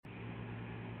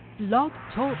Blog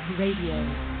Talk Radio.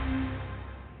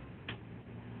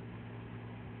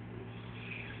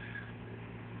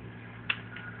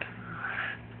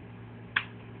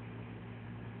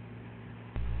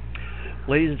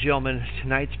 Ladies and gentlemen,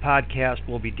 tonight's podcast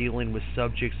will be dealing with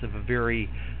subjects of a very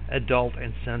adult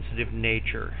and sensitive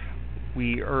nature.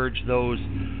 We urge those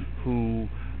who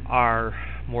are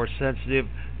more sensitive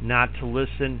not to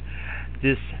listen.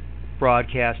 This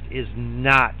broadcast is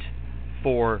not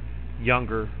for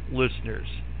younger listeners.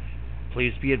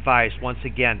 Please be advised, once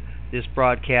again, this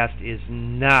broadcast is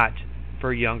not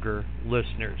for younger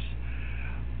listeners.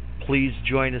 Please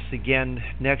join us again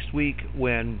next week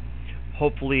when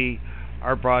hopefully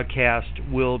our broadcast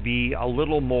will be a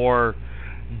little more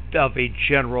of a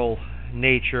general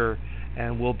nature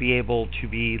and will be able to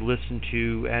be listened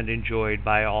to and enjoyed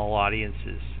by all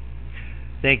audiences.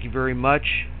 Thank you very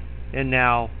much, and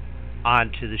now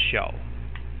on to the show.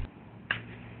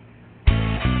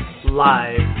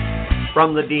 Live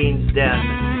from the Dean's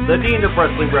Den, the Dean of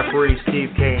Wrestling referee Steve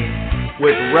Kane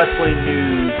with wrestling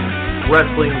news,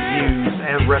 wrestling views,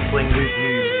 and wrestling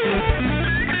reviews.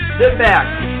 Sit back,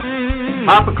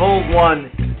 pop a cold one,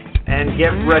 and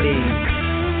get ready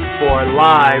for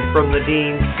Live from the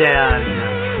Dean's Den.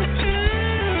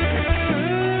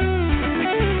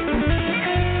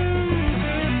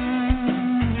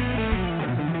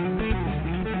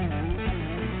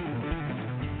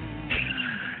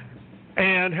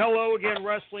 And hello again,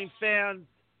 wrestling fans.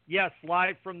 Yes,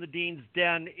 Live from the Dean's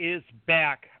Den is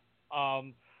back.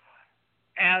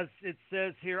 As it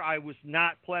says here, I was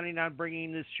not planning on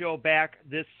bringing this show back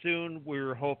this soon. We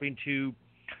were hoping to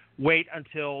wait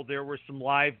until there were some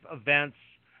live events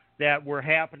that were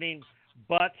happening.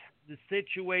 But the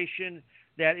situation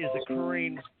that is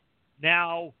occurring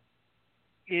now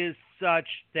is such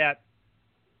that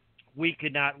we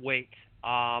could not wait.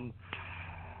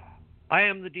 I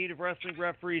am the Dean of Wrestling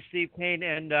referee, Steve Kane,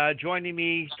 and joining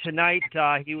me tonight,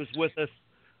 he was with us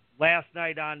last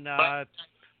night on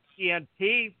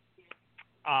TNT.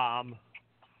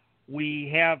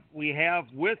 We have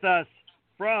with us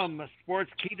from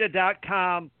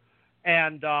Sportskeeda.com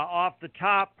and Off the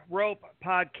Top Rope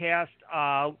podcast,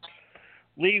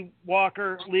 Lee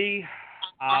Walker. Lee,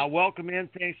 welcome in.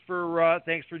 Thanks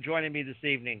for joining me this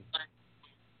evening.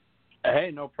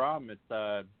 Hey, no problem. It's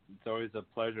always a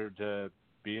pleasure to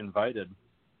be invited.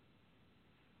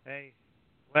 Hey,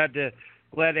 glad to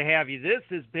have you. This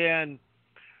has been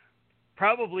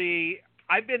probably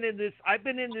I've been in this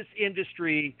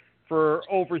industry for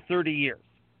over 30 years.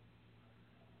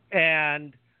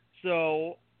 And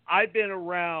so I've been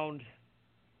around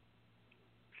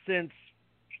since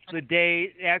the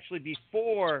day, actually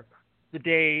before the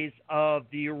days of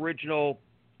the original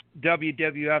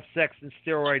WWF sex and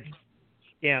steroids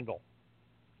scandal.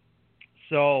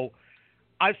 So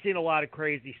I've seen a lot of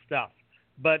crazy stuff.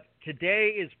 But today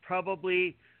is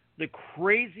probably the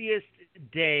craziest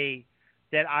day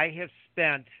that I have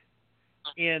spent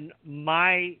in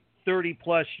my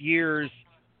 30-plus years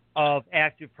of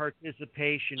active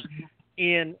participation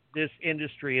in this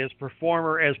industry as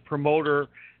performer, as promoter,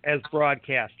 as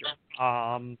broadcaster.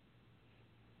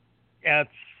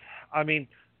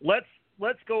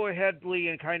 Let's go ahead, Lee,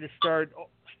 and kind of start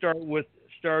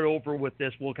over with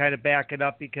this. We'll kind of back it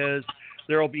up because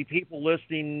there will be people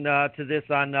listening to this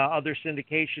on other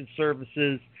syndication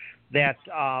services that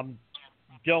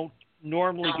don't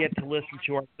normally get to listen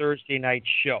to our Thursday night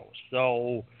show.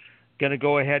 So going to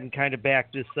go ahead and kind of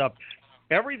back this up.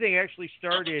 Everything actually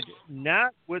started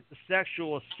not with the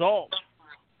sexual assault,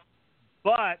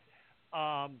 but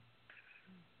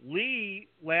Lee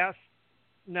last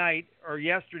night or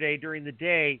yesterday during the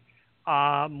day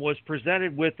was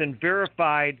presented with and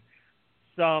verified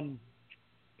some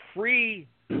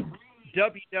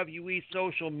pre-WWE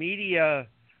social media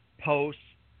posts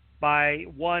by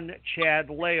one Chad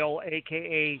Lale,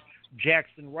 a.k.a.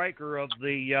 Jackson Riker of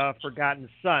the Forgotten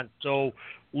Son. So,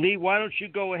 Lee, why don't you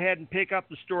go ahead and pick up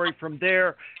the story from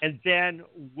there, and then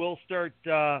we'll start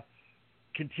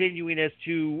continuing as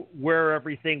to where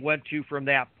everything went to from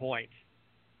that point.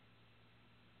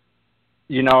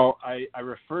 You know, I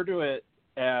refer to it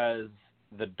as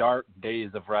the dark days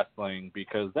of wrestling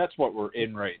because that's what we're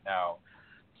in right now.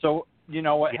 So, you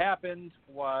know, what happened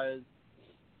was,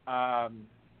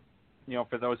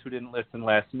 for those who didn't listen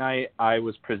last night, I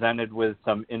was presented with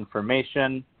some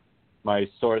information. My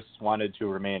source wanted to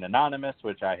remain anonymous,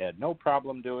 which I had no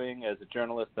problem doing. As a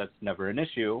journalist, that's never an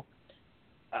issue.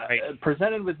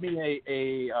 Presented with me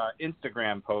a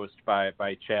Instagram post by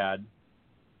Chad,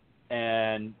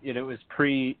 and it was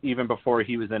even before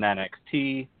he was in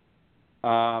NXT.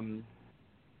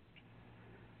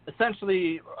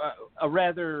 essentially a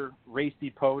rather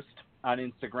racy post on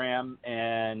Instagram,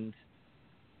 and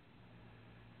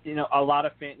a lot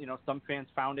of some fans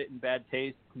found it in bad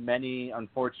taste. Many,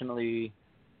 unfortunately,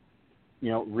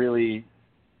 really,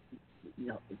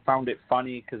 found it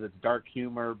funny because it's dark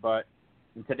humor. But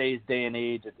in today's day and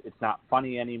age, it's not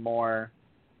funny anymore.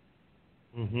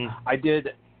 Mm-hmm. I did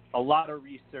a lot of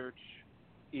research,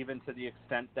 even to the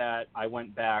extent that I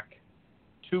went back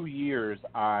 2 years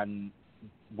on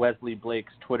Wesley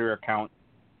Blake's Twitter account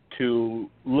to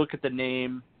look at the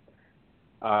name.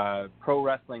 Pro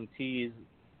Wrestling Tees,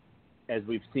 as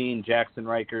we've seen, Jackson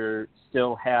Riker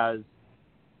still has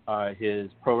his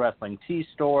Pro Wrestling Tee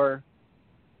store.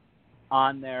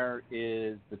 On there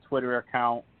is the Twitter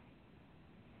account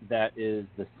that is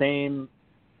the same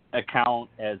account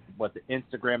as what the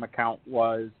Instagram account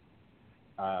was.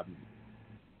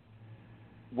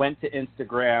 Went to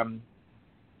Instagram,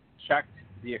 checked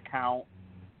the account,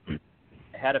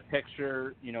 had a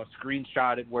picture,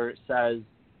 screenshotted where it says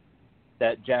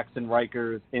that Jackson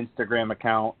Riker's Instagram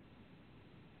account,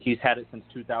 he's had it since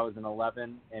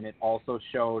 2011, and it also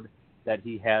showed that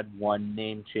he had one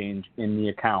name change in the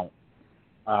account.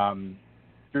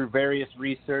 Through various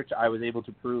research, I was able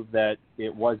to prove that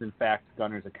it was, in fact,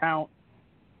 Gunner's account,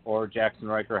 or Jackson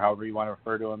Riker, however you want to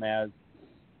refer to him as.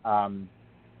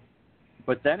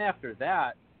 But then after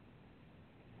that,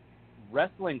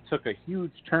 wrestling took a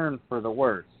huge turn for the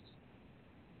worst.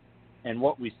 And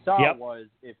what we saw was,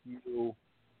 if you,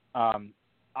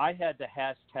 I had to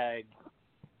hashtag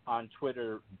on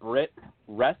Twitter Brit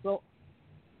Wrestle,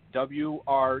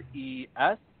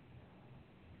 WRES.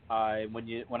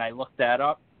 When I looked that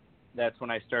up, that's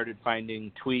when I started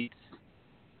finding tweets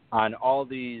on all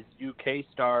these UK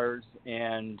stars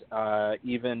and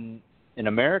even an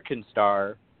American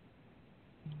star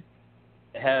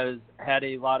has had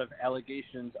a lot of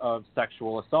allegations of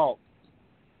sexual assault.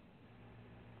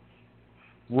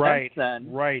 Right. Since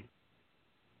then, right.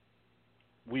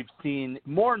 We've seen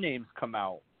more names come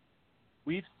out.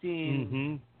 We've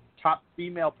seen top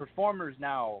female performers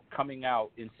now coming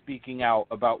out and speaking out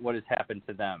about what has happened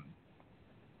to them.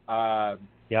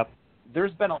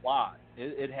 There's been a lot.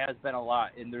 It has been a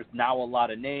lot, and there's now a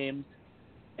lot of names,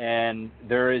 and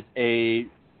there is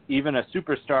even a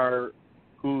superstar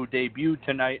who debuted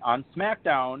tonight on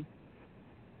SmackDown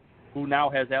who now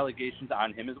has allegations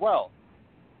on him as well.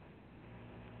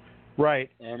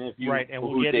 Right. And if you and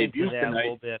we'll get into that tonight, a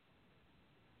little bit.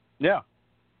 Yeah.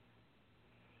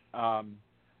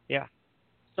 Yeah.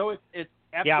 So it's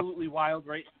absolutely wild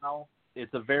right now.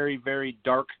 It's a very, very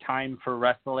dark time for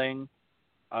wrestling.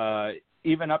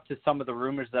 Even up to some of the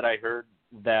rumors that I heard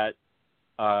that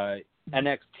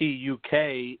NXT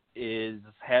UK is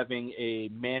having a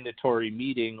mandatory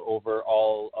meeting over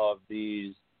all of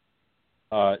these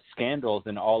scandals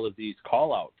and all of these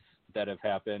call-outs that have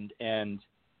happened, and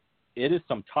it is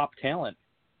some top talent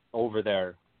over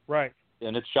there. Right.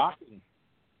 And it's shocking.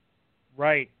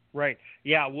 Right.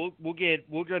 Yeah, we're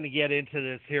going to get into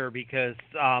this here because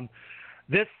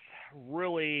this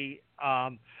really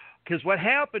because what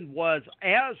happened was,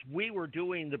 as we were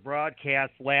doing the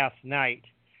broadcast last night,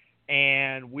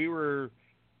 and we were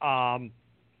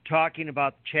talking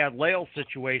about the Chad Lale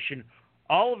situation,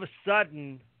 all of a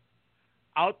sudden,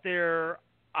 out there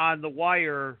on the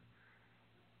wire,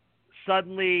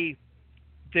 suddenly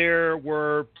there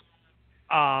were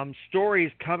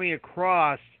stories coming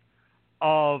across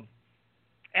of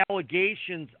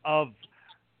allegations of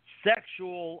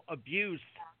sexual abuse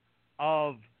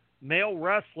of male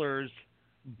wrestlers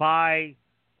by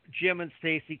Jim and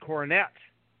Stacy Cornette.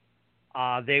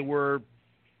 They were,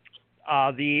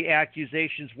 the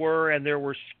accusations were, and there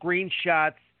were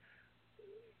screenshots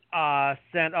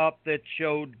sent up that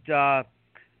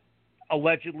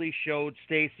allegedly showed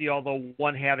Stacy, although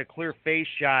one had a clear face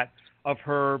shot of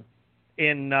her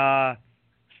in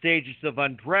stages of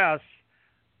undress,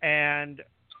 and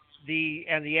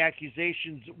the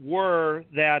accusations were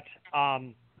that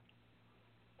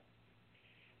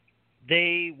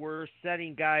they were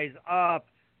setting guys up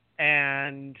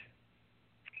and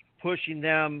pushing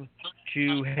them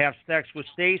to have sex with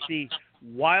Stacy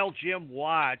while Jim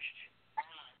watched,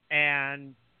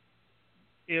 and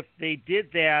if they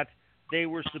did that, they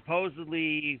were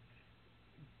supposedly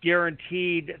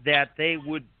guaranteed that they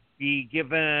would be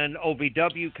given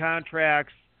OVW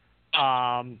contracts.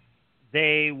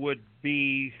 They would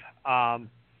be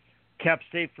kept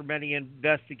safe from any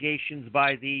investigations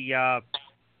by the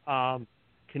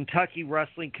Kentucky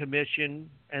Wrestling Commission,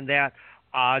 and that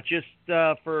just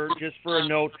for a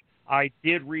note, I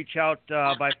did reach out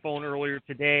by phone earlier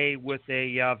today with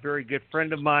a very good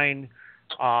friend of mine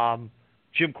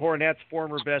Jim Cornette's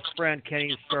former best friend,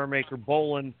 Kenny Starmaker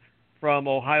Bolin from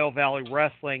Ohio Valley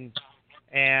Wrestling,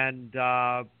 and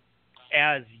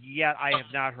as yet I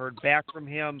have not heard back from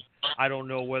him. I don't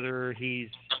know whether he's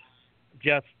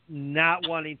just not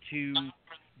wanting to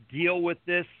deal with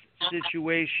this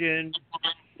situation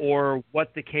or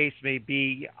what the case may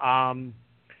be.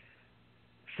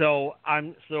 So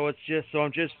I'm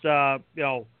just on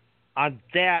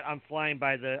that I'm flying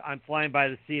by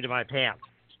the seat of my pants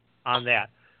on that.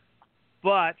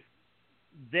 But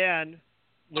then,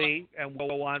 Lee, and we'll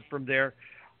go on from there.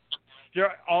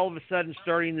 All of a sudden,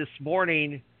 starting this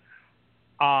morning,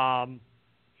 some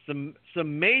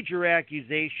major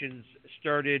accusations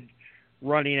started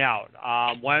running out.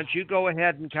 Why don't you go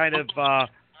ahead and kind of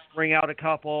bring out a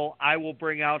couple? I will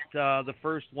bring out the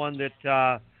first one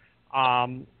that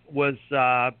was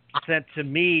sent to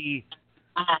me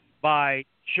by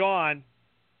Sean,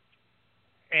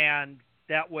 and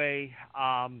that way,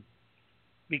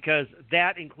 because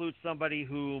that includes somebody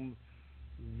whom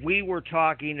we were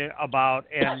talking about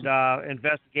and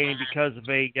investigating because of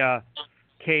a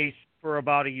case for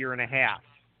about a year and a half.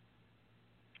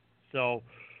 So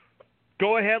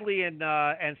go ahead, Lee,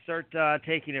 and start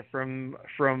taking it from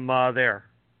there.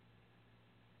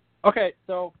 Okay,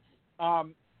 so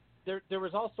there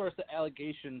was all sorts of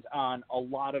allegations on a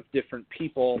lot of different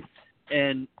people,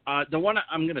 and the one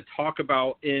I'm going to talk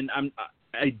about, and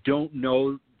I don't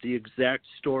know the exact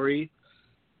story,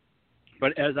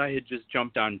 but as I had just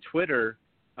jumped on Twitter,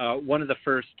 one of the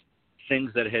first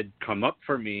things that had come up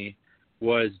for me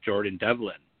was Jordan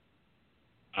Devlin.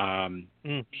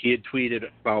 He had tweeted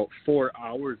about 4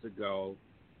 hours ago,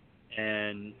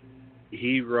 and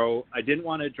he wrote, "I didn't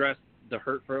want to address the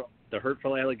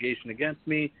hurtful allegation against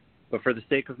me, but for the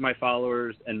sake of my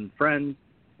followers and friends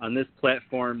on this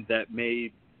platform that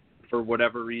may, for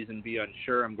whatever reason, be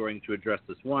unsure, I'm going to address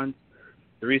this once.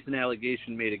 The recent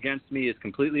allegation made against me is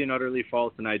completely and utterly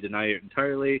false, and I deny it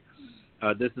entirely.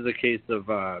 This is a case of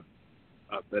a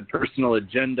personal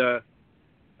agenda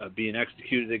being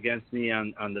executed against me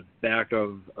on the back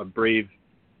of a brave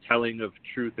telling of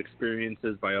truth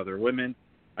experiences by other women.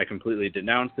 I completely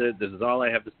denounce it. This is all I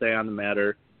have to say on the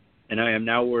matter, and I am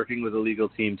now working with a legal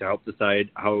team to help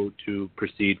decide how to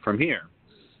proceed from here."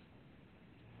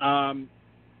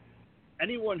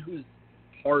 Anyone who's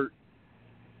part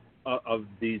of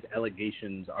these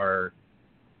allegations are,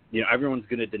 everyone's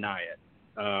going to deny it.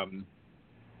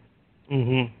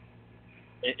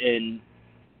 And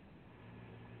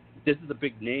this is a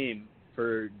big name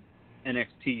for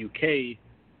NXT UK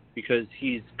because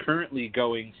he's currently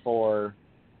going for,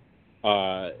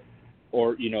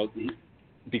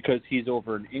 because he's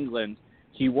over in England,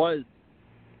 he was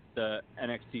the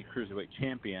NXT Cruiserweight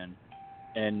Champion,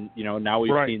 and now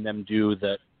we've seen them do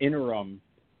the interim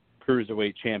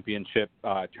Cruiserweight Championship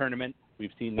tournament.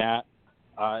 We've seen that.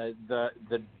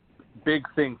 The big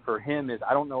thing for him is,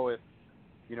 I don't know if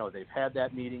they've had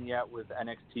that meeting yet with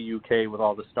NXT UK with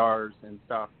all the stars and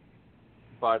stuff,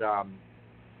 but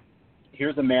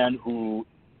here's a man who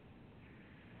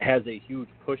has a huge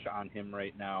push on him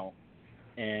right now,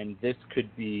 and this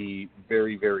could be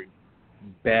very, very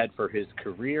bad for his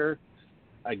career.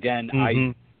 Again,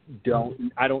 I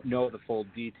don't know the full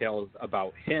details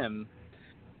about him,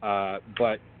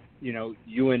 but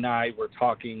you and I were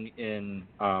talking in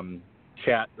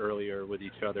chat earlier with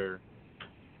each other,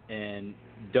 and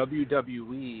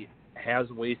WWE has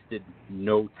wasted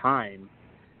no time,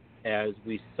 as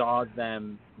we saw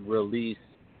them release,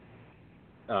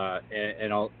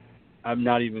 I'm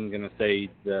not even going to say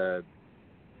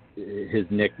his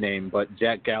nickname, but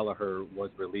Jack Gallagher was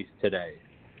released today,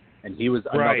 and he was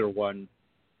another one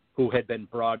who had been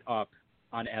brought up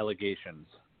on allegations.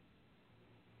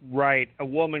 Right. A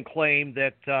woman claimed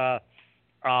that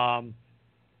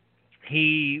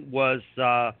he was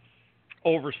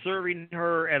over-serving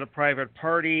her at a private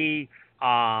party,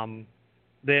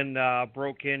 then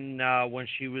broke in when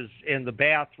she was in the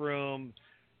bathroom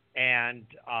and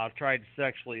tried to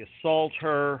sexually assault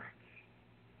her,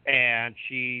 and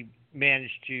she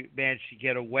managed to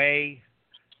get away.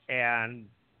 And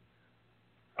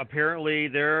apparently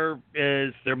there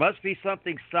must be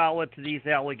something solid to these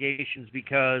allegations,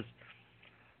 because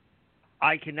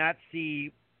I cannot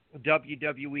see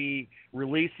WWE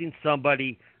releasing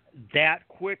somebody that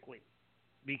quickly,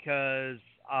 because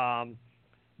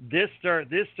this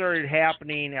started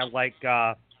happening at like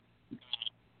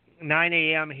 9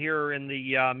 a.m. here in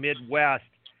the Midwest,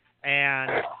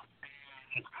 and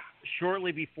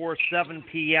shortly before 7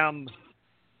 p.m.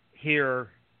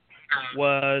 here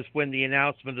was when the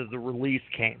announcement of the release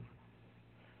came.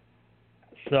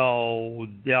 So,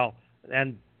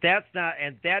 and That's not,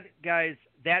 and that, guys,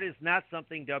 that is not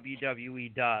something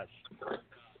WWE does.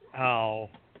 Oh,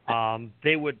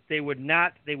 they would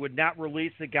not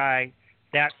release a guy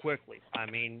that quickly. I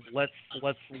mean, let's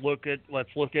look at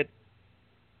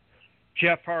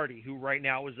Jeff Hardy, who right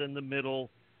now is in the middle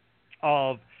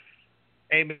of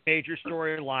a major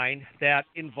storyline that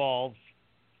involves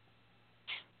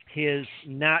his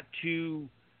not too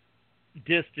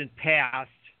distant past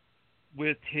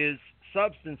with his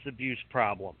substance abuse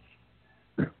problems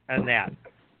and that.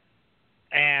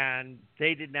 And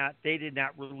they did not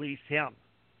release him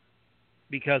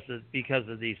because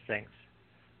of these things.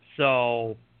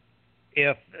 So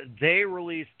if they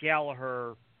released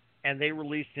Gallagher and they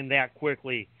released him that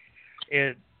quickly,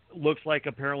 it looks like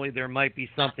apparently there might be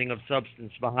something of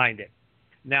substance behind it.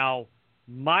 Now,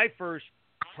 my first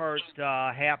part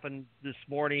happened this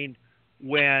morning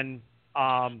when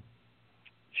Sean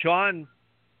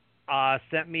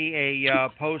sent me a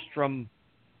post from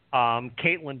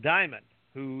Caitlin Diamond,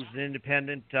 who's an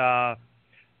independent,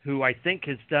 who I think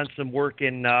has done some work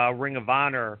in Ring of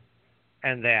Honor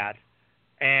and that.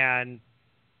 And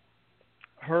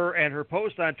her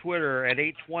post on Twitter at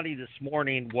 8:20 this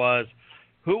morning was,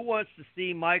 "Who wants to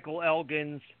see Michael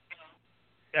Elgin's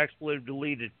expletive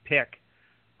deleted pic?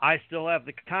 I still have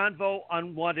the convo,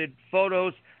 unwanted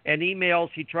photos, and emails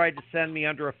he tried to send me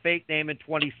under a fake name in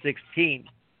 2016."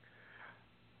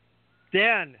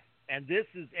 Then, and this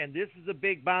is a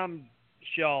big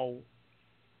bombshell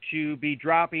to be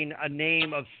dropping a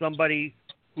name of somebody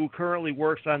who currently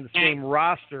works on the same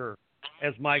roster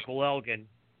as Michael Elgin,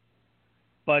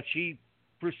 but she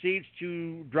proceeds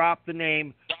to drop the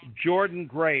name Jordan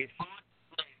Grace.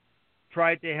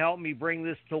 Tried to help me bring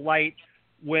this to light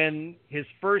when his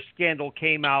first scandal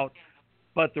came out,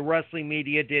 but the wrestling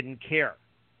media didn't care.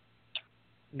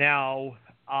 Now,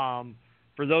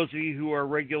 for those of you who are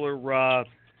regular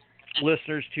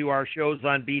listeners to our shows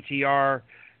on BTR,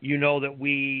 you know that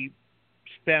we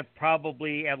spent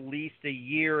probably at least a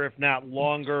year, if not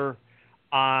longer,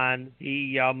 on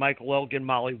the Michael Elgin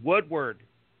Molly Woodward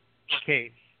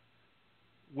case,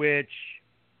 which,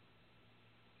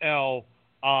 now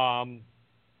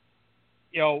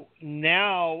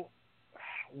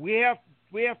we have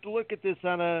to look at this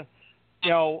on a,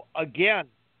 again,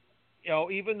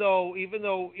 even though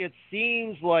it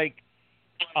seems like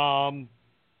Elgin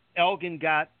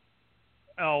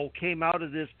came out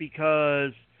of this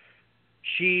because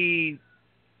she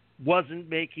wasn't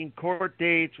making court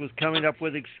dates, was coming up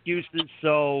with excuses,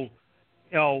 so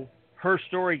her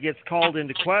story gets called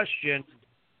into question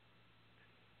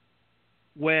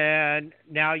when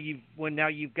now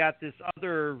you've got this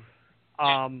other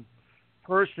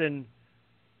person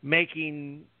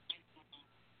making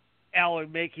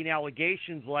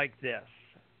allegations like this,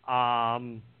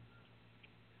 and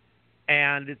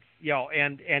it's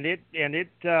and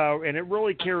it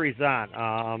really carries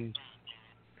on.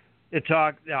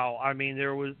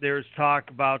 There's talk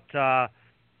about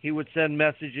he would send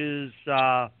messages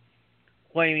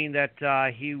claiming that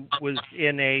he was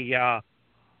in a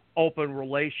open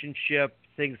relationship,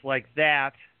 things like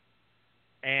that,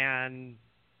 and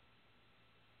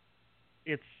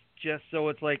it's just so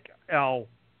it's like,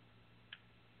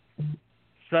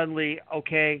 suddenly,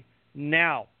 okay,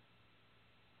 now,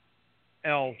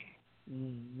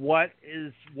 what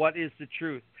is the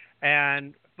truth?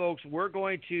 And folks, we're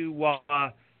going to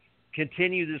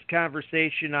continue this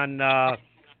conversation on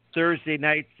Thursday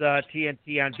night's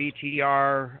TNT on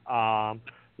BTR.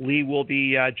 Lee will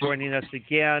be joining us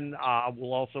again.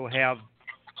 We'll also have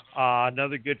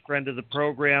another good friend of the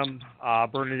program,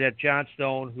 Bernadette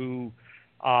Johnstone, who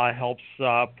helps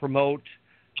promote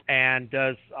and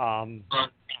does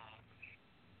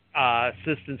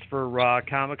assistance for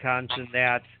Comic-Cons and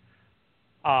that.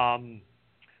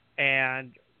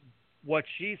 And what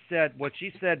she said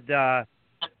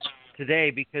today,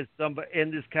 because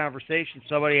in this conversation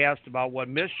somebody asked about what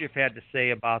Mischief had to say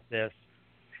about this,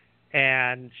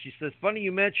 and she says, "Funny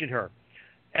you mentioned her.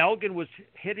 Elgin was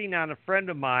hitting on a friend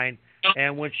of mine,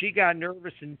 and when she got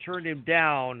nervous and turned him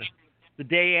down, the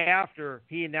day after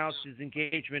he announced his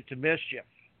engagement to Mischief."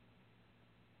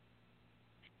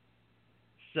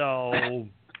 So,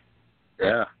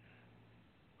 yeah,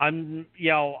 it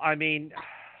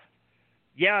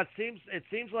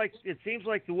seems like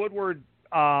the Woodward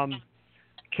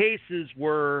cases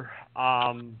were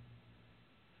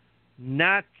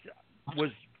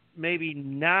maybe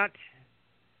not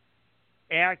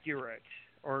accurate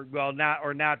or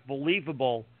not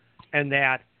believable, and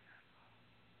that,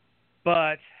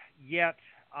 but yet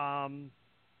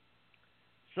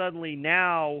suddenly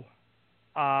now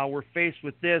we're faced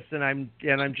with this, and I'm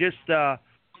just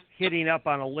hitting up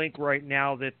on a link right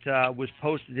now that was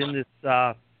posted in this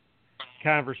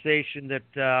conversation that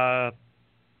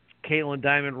Caitlin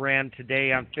Diamond ran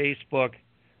today on Facebook.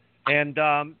 And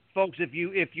folks,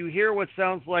 if you hear what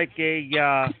sounds like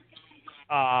a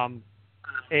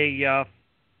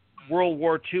World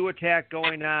War II attack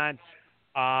going on,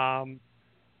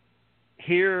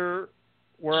 here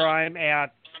where I'm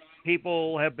at,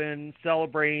 people have been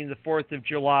celebrating the 4th of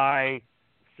July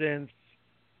since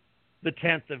the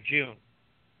 10th of June.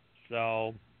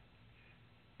 So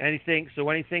anything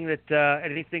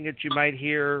that you might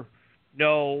hear,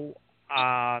 no,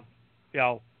 I'm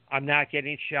not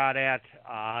getting shot at.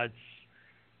 It's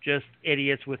just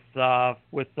idiots with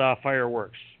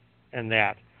fireworks and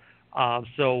that.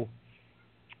 So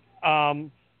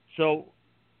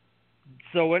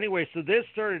anyway, so this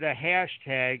started a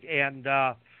hashtag, and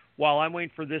while I'm waiting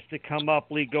for this to come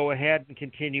up, Lee, go ahead and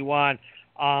continue on.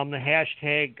 The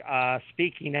hashtag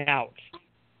speaking out.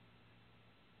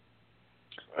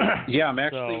 Yeah, I'm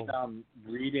actually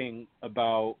reading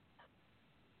about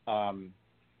one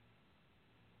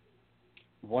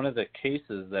of the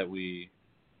cases that we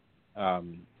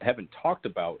haven't talked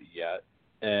about yet,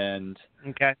 and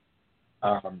okay.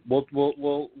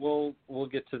 We'll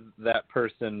get to that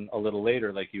person a little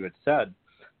later, like you had said.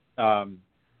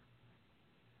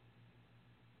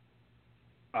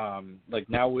 Like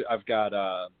now I've got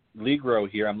Ligro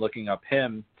here. I'm looking up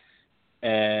him,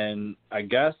 and I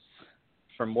guess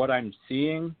from what I'm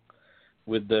seeing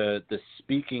with the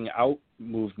speaking out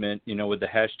movement, with the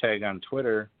hashtag on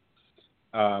Twitter,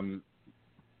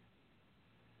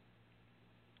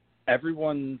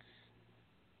 everyone's,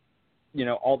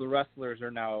 all the wrestlers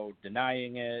are now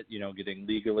denying it, getting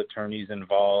legal attorneys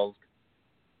involved.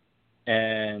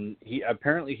 And he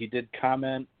did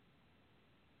comment,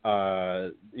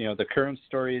 the current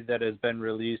story that has been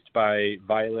released by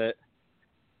Violet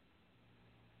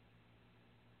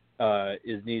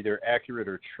is neither accurate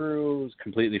or true, it's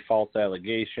completely false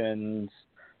allegations.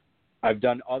 I've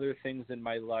done other things in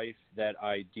my life that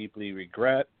I deeply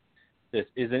regret. This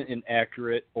isn't an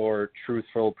accurate or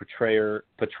truthful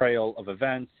portrayal of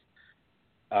events.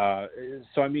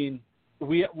 So, I mean,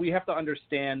 we have to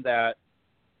understand that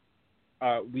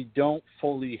we don't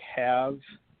fully have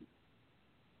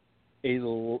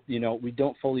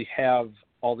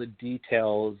all the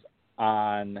details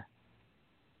on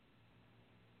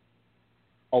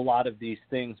a lot of these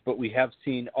things, but we have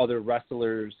seen other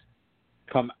wrestlers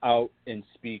come out and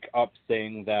speak up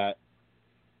saying that,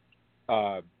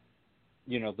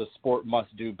 the sport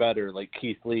must do better, like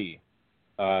Keith Lee.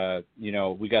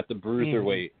 We got the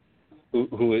bruiserweight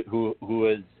who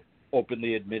has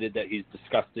openly admitted that he's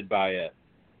disgusted by it.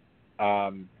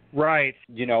 Right.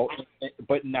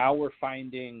 But now we're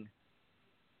finding,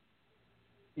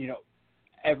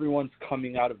 everyone's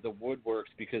coming out of the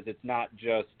woodworks because it's not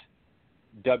just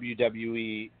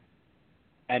WWE,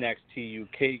 NXT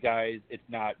UK guys. It's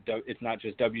not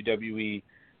just WWE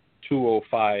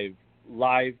 205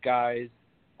 Live guys.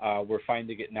 We're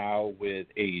finding it now with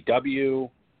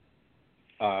AEW.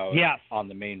 Yes. On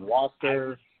the main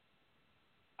roster.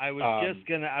 I was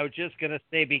just gonna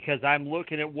say, because I'm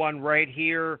looking at one right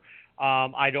here.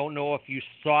 I don't know if you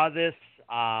saw this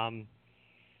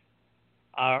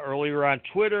earlier on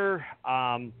Twitter,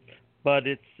 but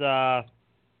it's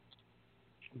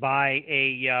by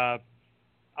a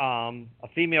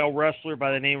female wrestler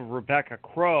by the name of Rebecca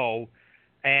Crow,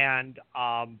 and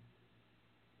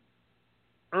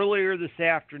earlier this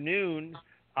afternoon,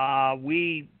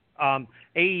 AEW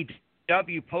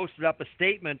posted up a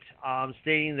statement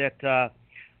stating that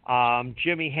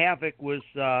Jimmy Havoc was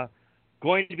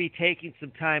going to be taking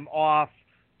some time off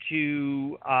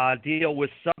to deal with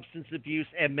substance abuse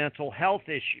and mental health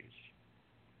issues.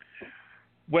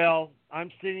 Well,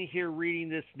 I'm sitting here reading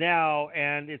this now,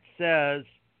 and it says,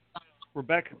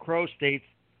 Rebecca Crow states,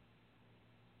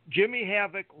 Jimmy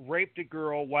Havoc raped a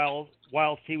girl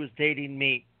whilst he was dating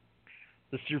me.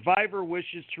 The survivor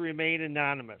wishes to remain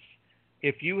anonymous.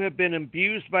 If you have been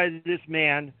abused by this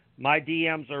man, my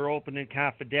DMs are open and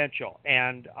confidential.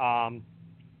 And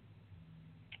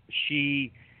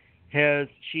she has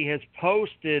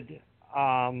posted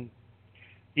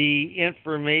the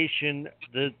information,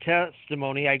 the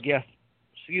testimony, I guess,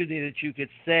 that you could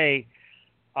say,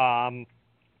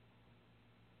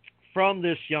 from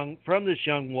this young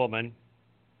woman,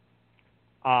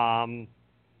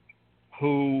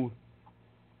 who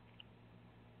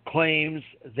claims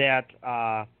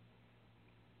that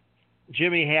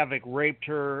Jimmy Havoc raped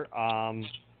her.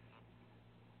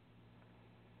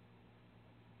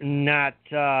 Not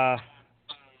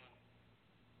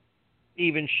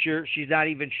even sure. She's not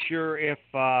even sure if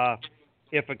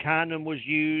if a condom was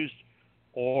used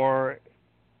or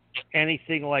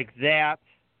anything like that.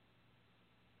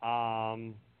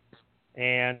 And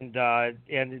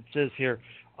it says here,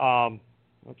 oops,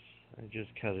 I just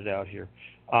cut it out here.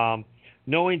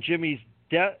 Knowing Jimmy's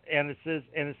death, and it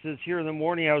says here in the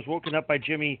morning I was woken up by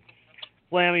Jimmy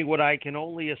slamming what I can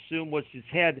only assume was his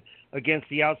head against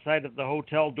the outside of the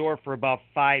hotel door for about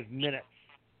 5 minutes.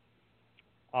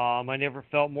 I never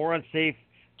felt more unsafe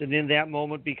than in that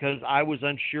moment because I was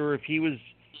unsure if he was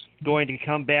going to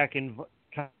come back in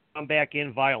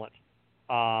violent.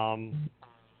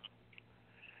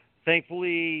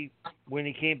 Thankfully, when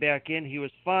he came back in, he was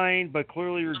fine, but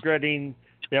clearly regretting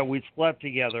that we'd slept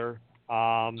together.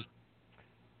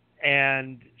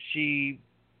 And she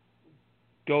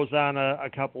goes on a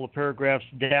couple of paragraphs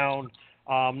down.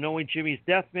 Knowing Jimmy's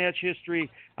deathmatch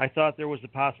history, I thought there was a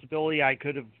possibility I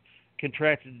could have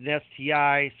contracted an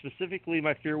STI. Specifically,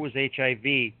 my fear was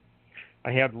HIV.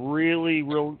 I had really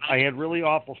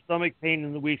awful stomach pain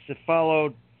in the weeks that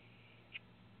followed,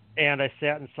 and I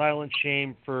sat in silent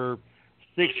shame for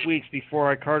 6 weeks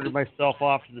before I carted myself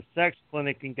off to the sex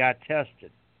clinic and got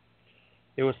tested.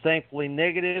 It was thankfully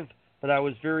negative, but I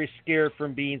was very scared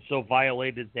from being so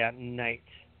violated that night.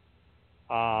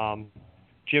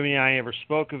 Jimmy and I never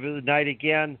spoke of it the night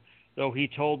again, though he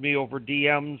told me over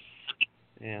DMs,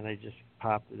 and I just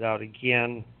popped it out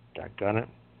again. Doggone it.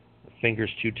 The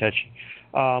finger's too touchy.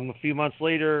 A few months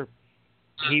later,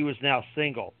 he was now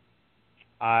single.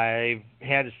 I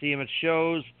had to see him at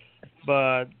shows,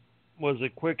 but was a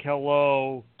quick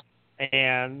hello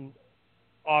and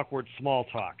awkward small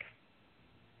talk.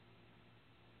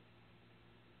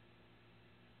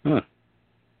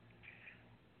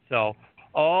 So,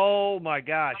 oh my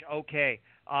gosh, okay.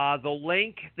 The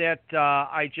link that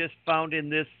I just found in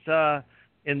this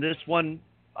one,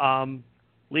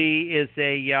 Lee,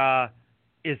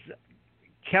 is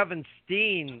Kevin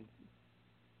Steen,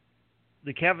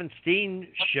 the Kevin Steen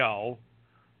show,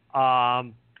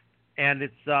 and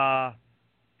it's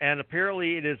and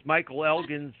apparently it is Michael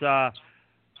Elgin's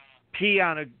pee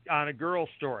on a girl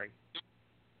story.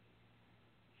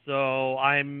 So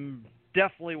I'm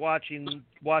definitely watching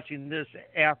this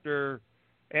either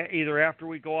after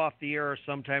we go off the air or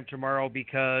sometime tomorrow,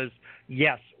 because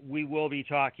yes, we will be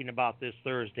talking about this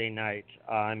Thursday night.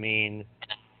 I mean,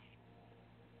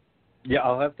 yeah,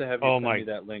 I'll have to have you send me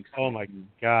that link. Oh my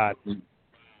God.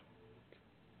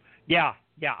 Yeah,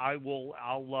 I will.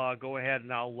 I'll go ahead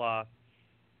and I'll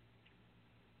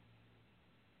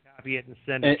copy it and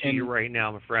send it to you right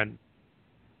now, my friend.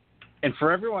 And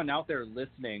for everyone out there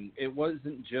listening, it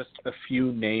wasn't just a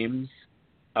few names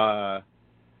of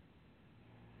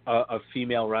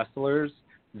female wrestlers.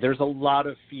 There's a lot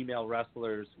of female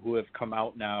wrestlers who have come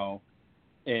out now,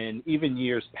 and even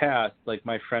years past, like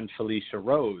my friend Felicia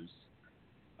Rose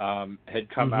had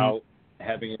come out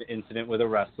having an incident with a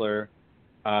wrestler.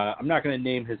 I'm not going to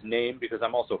name his name because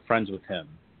I'm also friends with him.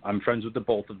 I'm friends with the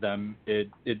both of them. It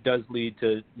does lead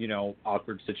to,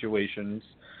 awkward situations.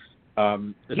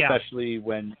 Especially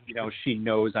when, she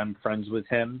knows I'm friends with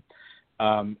him.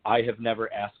 I have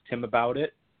never asked him about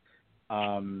it.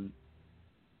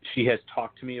 She has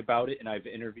talked to me about it, and I've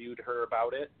interviewed her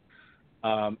about it.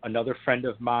 Another friend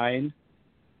of mine,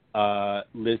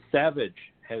 Liz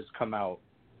Savage, has come out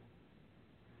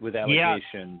with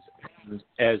allegations. Yeah.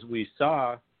 As we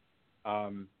saw,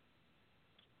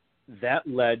 that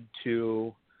led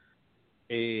to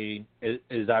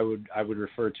as I would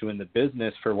refer to in the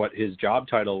business for what his job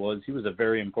title was. He was a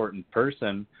very important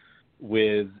person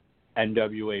with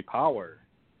NWA Power.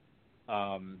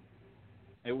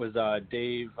 It was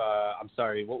Dave. I'm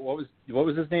sorry. What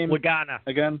was his name? Lagana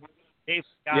again. Dave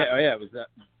Lagana. Yeah. It was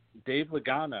Dave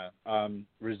Lagana.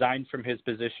 Resigned from his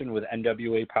position with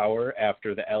NWA Power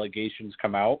after the allegations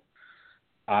come out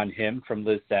on him from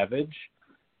Liz Savage.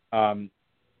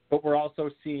 But we're also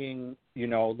seeing,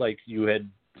 like you had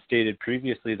stated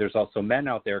previously, there's also men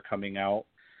out there coming out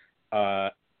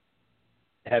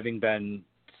having been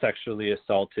sexually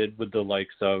assaulted with the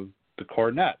likes of the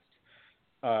Cornettes.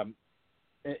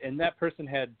 And that person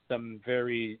had some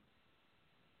very,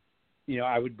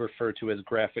 I would refer to as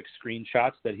graphic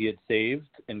screenshots that he had saved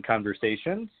in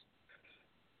conversations.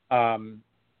 There's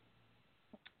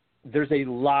a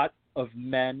lot of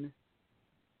men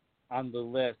on the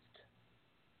list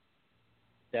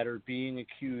that are being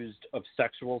accused of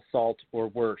sexual assault or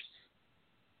worse.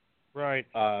 Right.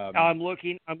 I'm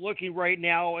looking right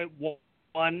now at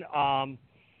one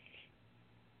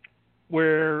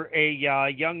where a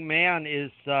young man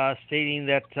is stating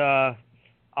that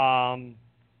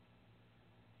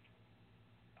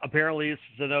apparently this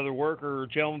is another worker, a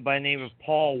gentleman by the name of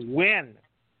Paul Wynn,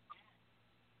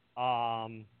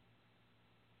 had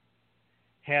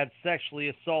sexually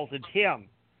assaulted him.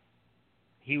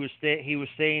 He was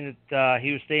staying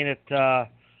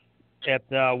at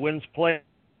Wynn's place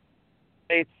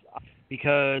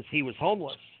because he was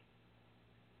homeless.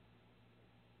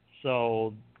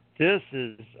 So this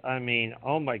is, I mean,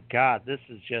 oh my God, this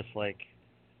is just like,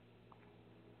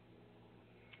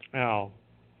 and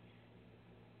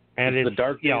it's it's the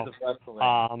dark days of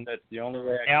wrestling. That's the only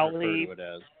way I can refer to it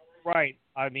as. Right.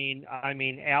 I mean,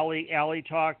 Allie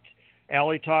talked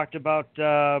about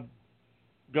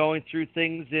going through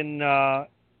things in her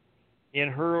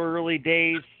early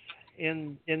days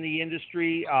in the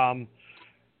industry.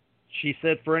 She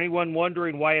said, for anyone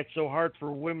wondering why it's so hard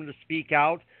for women to speak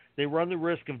out, they run the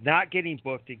risk of not getting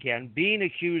booked again, being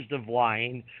accused of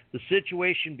lying, the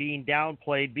situation being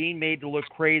downplayed, being made to look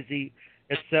crazy,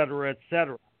 etc.,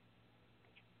 etc.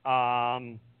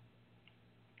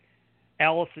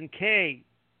 Allison Kay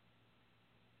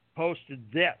posted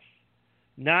this: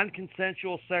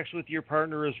 non-consensual sex with your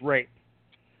partner is rape.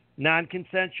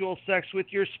 Non-consensual sex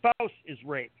with your spouse is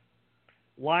rape.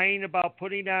 Lying about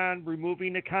putting on,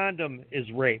 removing a condom is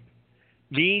rape.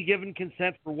 Being given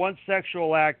consent for one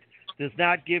sexual act does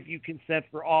not give you consent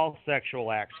for all sexual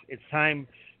acts. It's time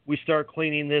we start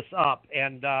cleaning this up.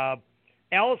 And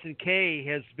Allison Kay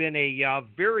has been a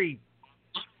very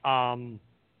strong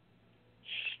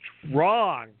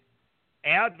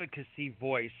advocacy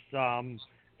voice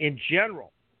in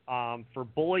general for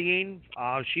bullying.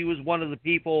 She was one of the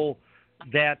people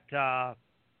that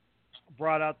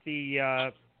brought out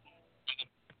the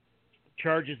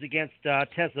charges against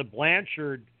Tessa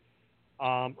Blanchard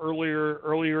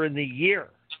earlier in the year.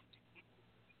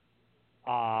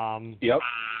 Yep.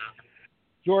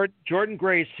 Jordan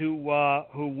Grace, who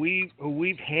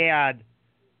we've had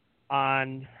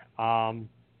on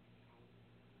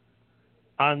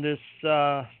this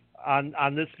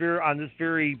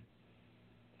very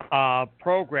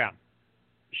program.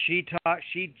 She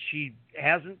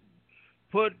hasn't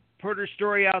put her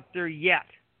story out there yet,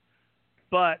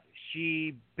 but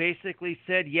she basically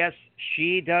said yes,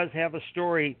 she does have a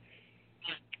story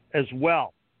as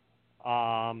well.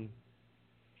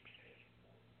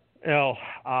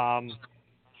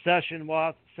 Session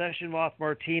Moth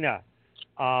Martina.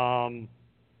 The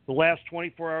last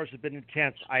 24 hours have been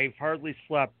intense. I've hardly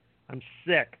slept. I'm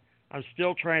sick. I'm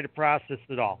still trying to process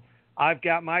it all. I've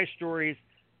got my stories,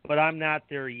 but I'm not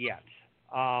there yet.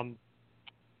 And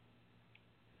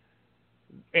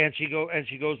she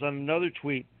goes on another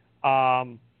tweet.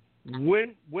 When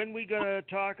we gonna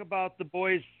talk about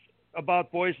boys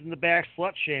in the back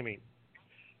slut shaming?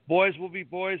 Boys will be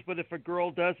boys, but if a girl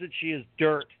does it, she is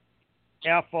dirt.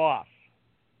 F off.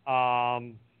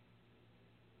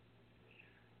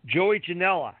 Joey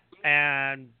Janela,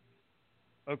 and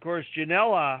of course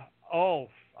Janela.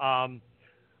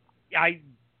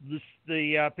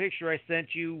 The picture I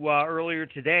sent you earlier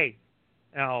today.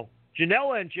 Now,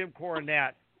 Janela and Jim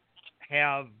Cornette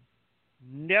have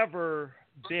never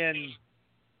been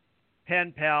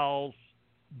pen pals,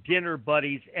 dinner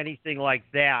buddies, anything like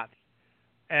that.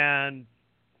 And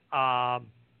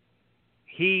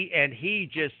he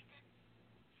just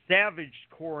savaged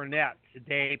Cornette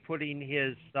today, putting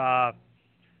his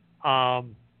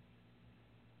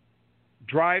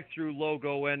drive-through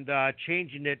logo and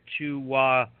changing it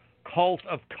to Cult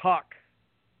of Cuck.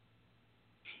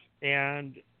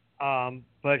 And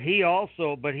but he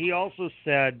also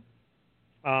said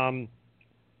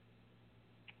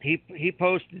he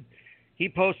posted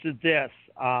this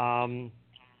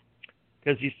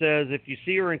because he says, if you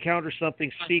see or encounter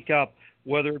something, speak up,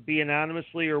 whether it be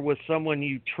anonymously or with someone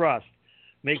you trust.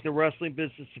 Make the wrestling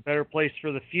business a better place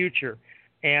for the future.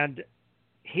 And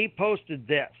he posted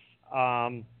this,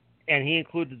 and he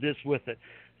included this with it.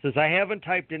 Says, I haven't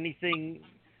typed anything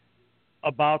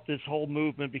about this whole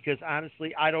movement because,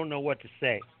 honestly, I don't know what to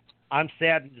say. I'm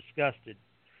sad and disgusted.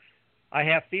 I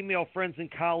have female friends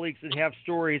and colleagues that have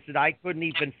stories that I couldn't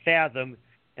even fathom,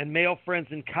 and male friends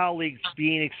and colleagues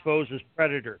being exposed as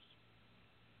predators.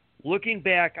 Looking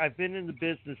back, I've been in the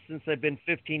business since I've been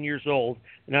 15 years old,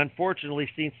 and unfortunately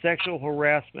seen sexual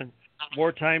harassment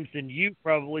more times than you've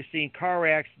probably seen car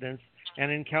accidents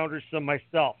and encountered some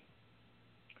myself.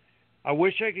 I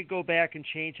wish I could go back and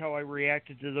change how I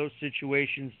reacted to those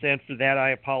situations, and for that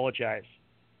I apologize.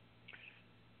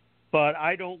 But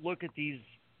I don't look at these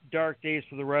dark days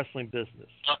for the wrestling business.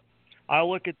 I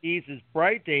look at these as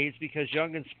bright days because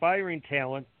young, inspiring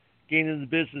talent gaining the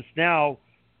business now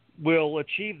will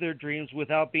achieve their dreams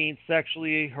without being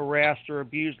sexually harassed or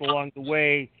abused along the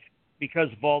way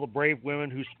because of all the brave women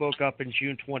who spoke up in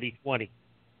June 2020.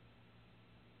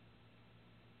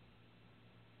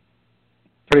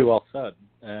 Pretty well said.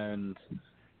 And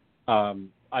I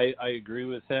agree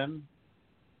with him.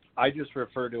 I just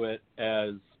refer to it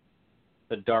as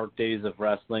the dark days of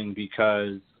wrestling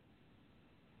because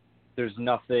there's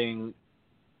nothing,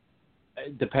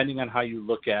 depending on how you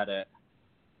look at it,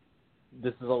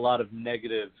 this is a lot of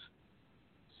negative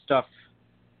stuff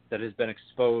that has been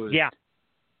exposed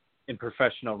in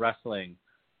professional wrestling.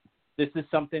 This is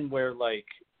something where, like,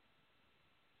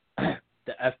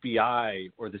 the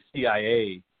FBI or the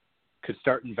CIA could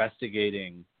start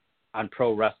investigating on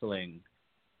pro wrestling,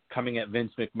 coming at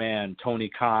Vince McMahon, Tony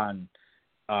Khan,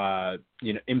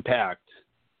 Impact,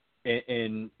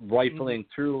 and rifling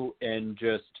through and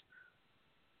just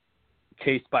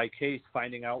case by case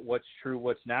finding out what's true,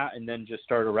 what's not, and then just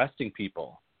start arresting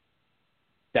people.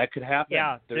 That could happen.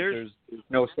 Yeah, there's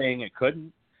no saying it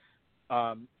couldn't.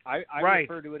 I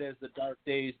refer to it as the dark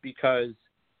days because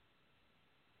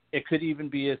it could even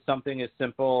be as something as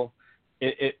simple.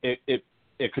 It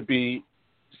could be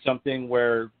something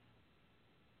where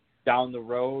down the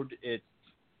road it's,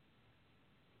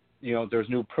 there's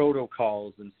new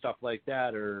protocols and stuff like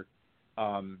that, or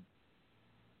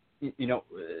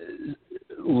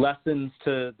lessons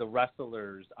to the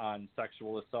wrestlers on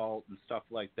sexual assault and stuff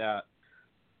like that.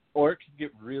 Or it could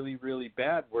get really, really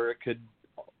bad where it could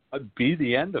be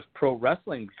the end of pro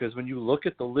wrestling, because when you look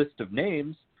at the list of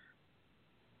names,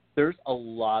 there's a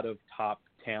lot of top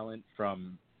talent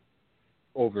from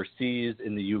overseas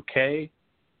in the UK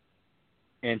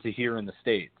and to here in the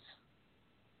States.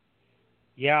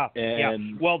 Yeah.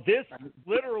 And Well, this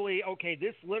literally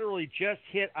just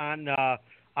hit on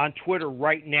Twitter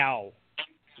right now,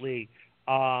 Lee.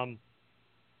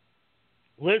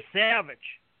 Liz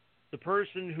Savage, the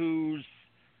person whose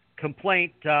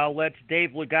complaint led to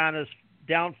Dave Lagana's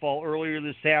downfall earlier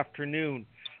this afternoon.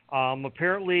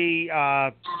 Apparently,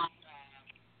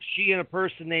 she and a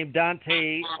person named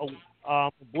Dante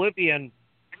Oblivion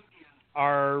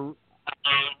are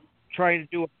trying to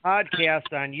do a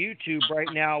podcast on YouTube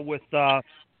right now with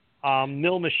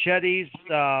Mil Machetes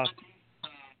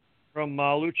from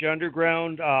Lucha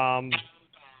Underground.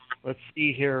 Let's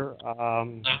see here.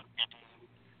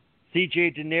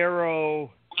 CJ De Niro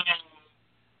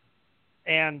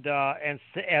and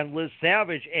Liz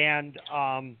Savage, and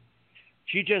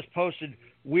she just posted,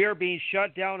 "We are being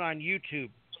shut down on YouTube.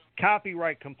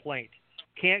 Copyright complaint.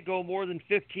 Can't go more than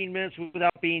 15 minutes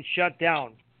without being shut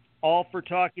down. All for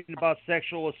talking about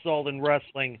sexual assault in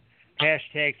wrestling.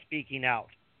 Hashtag speaking out."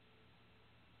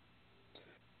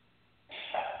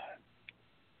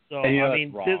 So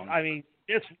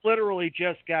this literally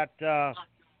just got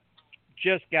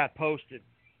posted.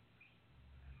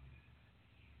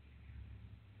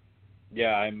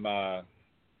 Yeah, I'm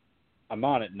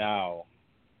on it now.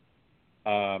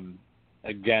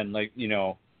 Again,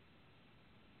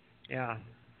 Yeah.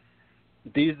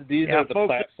 These are the folks,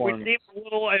 platforms.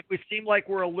 We seem like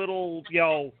we're a little,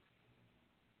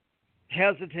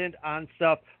 hesitant on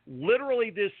stuff. Literally,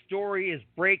 this story is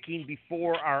breaking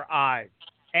before our eyes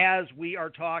as we are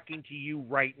talking to you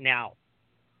right now.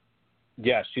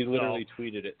 Yeah, she literally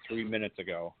tweeted it 3 minutes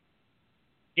ago.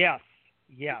 Yes.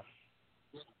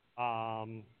 But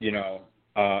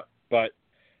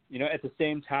at the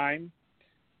same time,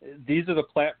 these are the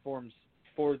platforms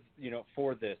for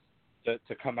this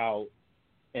to come out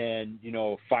and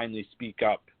finally speak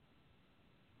up.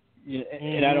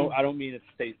 And I don't mean to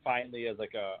say finally as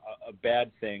like a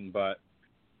bad thing, but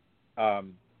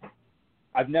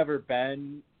I've never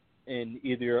been in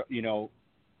either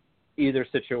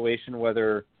situation,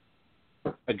 whether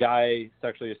a guy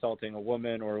sexually assaulting a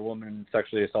woman or a woman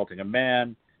sexually assaulting a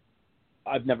man.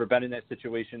 I've never been in that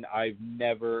situation. I've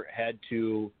never had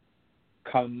to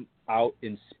come out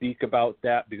and speak about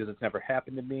that because it's never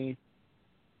happened to me.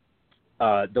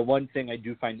 The one thing I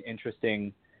do find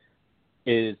interesting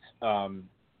is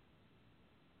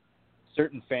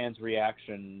certain fans'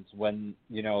 reactions when,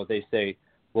 they say,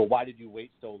 well, why did you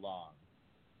wait so long?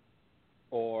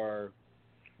 Or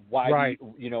why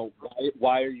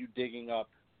are you digging up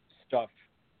stuff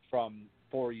from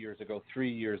 4 years ago, 3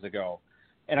 years ago?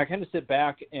 And I kind of sit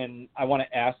back and I want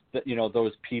to ask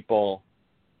those people,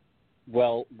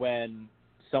 well, when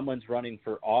someone's running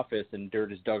for office and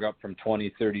dirt is dug up from 20,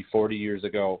 30, 40 years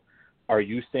ago, are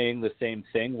you saying the same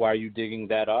thing? Why are you digging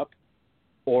that up?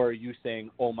 Or are you saying,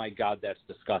 oh my God, that's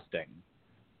disgusting?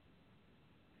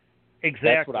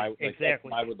 Exactly. That's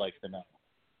what I would like to know.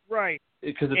 Right.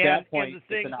 Because at that point,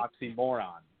 it's an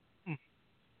oxymoron.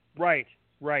 Right.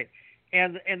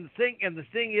 And the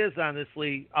thing is,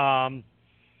 honestly,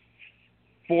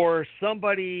 for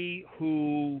somebody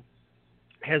who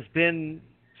has been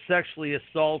sexually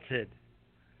assaulted,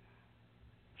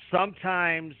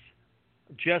 sometimes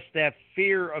just that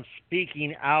fear of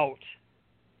speaking out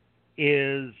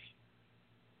is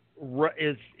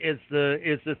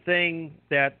the thing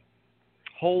that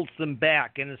holds them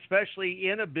back, and especially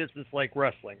in a business like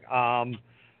wrestling.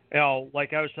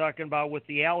 Like I was talking about with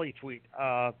the Alley tweet,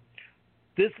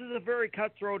 this is a very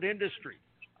cutthroat industry.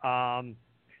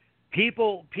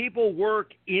 People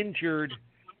work injured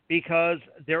because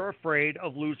they're afraid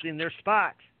of losing their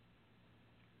spot.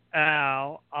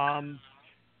 And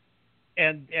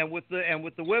with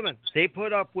the women, they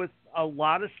put up with a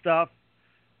lot of stuff,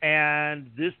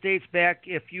 and this dates back,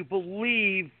 if you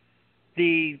believe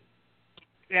the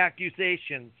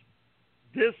accusations,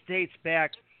 this dates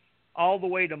back all the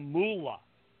way to Moolah.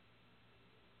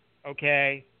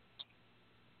 Okay.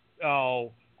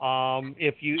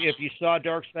 If you saw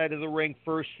Dark Side of the Ring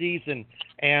first season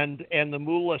and the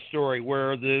Moolah story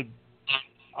where where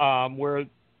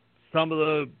some of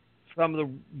the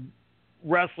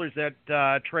wrestlers that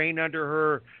trained under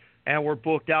her and were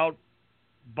booked out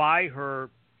by her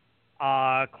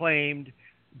claimed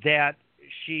that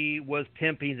she was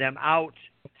pimping them out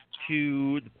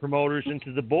to the promoters and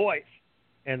to the boys,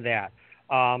 and that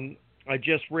I've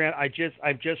just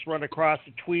run across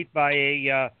a tweet by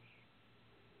a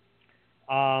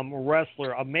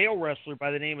male wrestler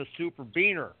by the name of Super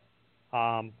Beaner,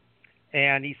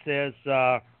 and he says,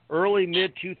 early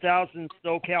mid-2000s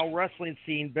SoCal wrestling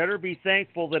scene better be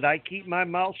thankful that I keep my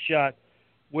mouth shut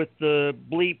with the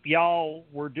bleep y'all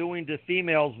were doing to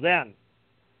females then,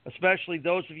 especially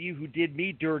those of you who did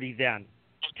me dirty then.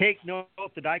 Take note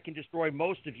that I can destroy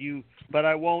most of you, but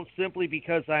I won't, simply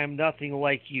because I am nothing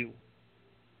like you.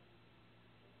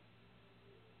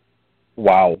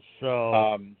 Wow.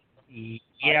 So, yeah.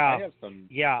 I have some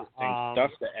interesting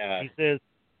stuff to add. He says,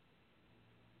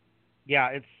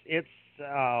 yeah, it's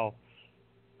I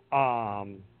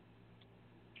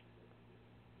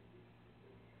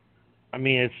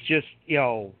mean, it's just,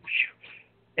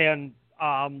 and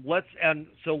let's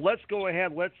go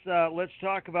ahead. Let's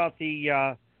talk about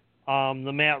the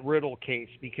Matt Riddle case,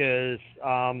 because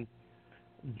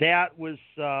that was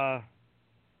the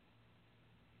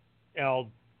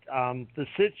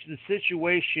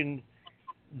situation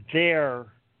there.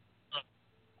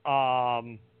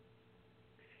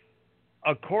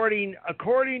 According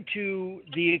to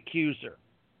the accuser.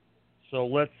 So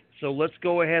let's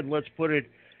go ahead and let's put it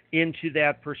into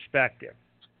that perspective.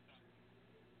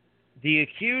 The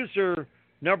accuser,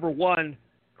 number one,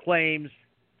 claims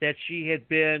that she had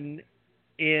been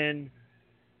in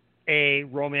a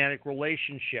romantic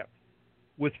relationship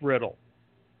with Riddle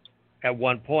at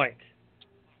one point.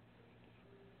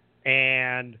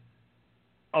 And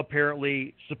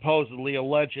apparently, supposedly,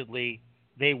 allegedly,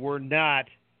 they were not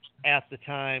at the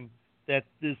time that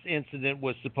this incident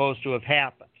was supposed to have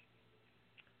happened.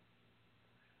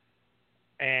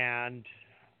 And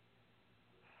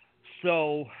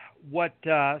so what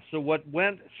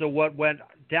went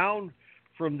down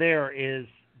from there is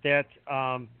that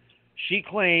she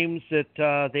claims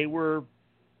that they were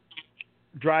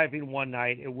driving one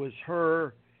night. It was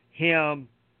her, him,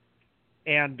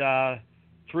 and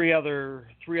three other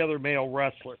male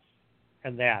wrestlers,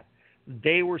 and that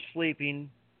they were sleeping.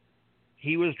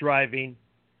 He was driving,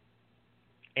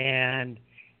 and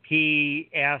he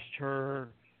asked her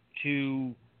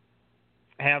to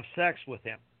have sex with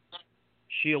him.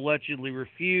 She allegedly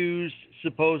refused.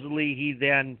 Supposedly, he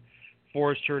then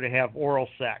forced her to have oral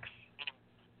sex.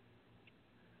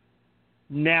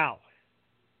 Now,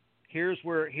 here's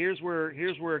where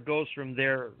it goes from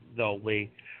there, though, Lee.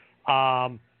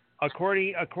 According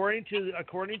to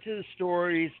the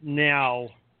stories now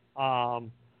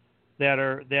that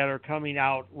are coming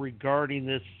out regarding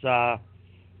this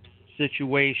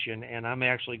situation, and I'm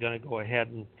actually going to go ahead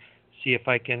and see if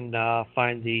I can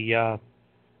find the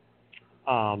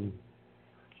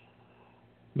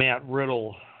Matt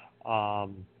Riddle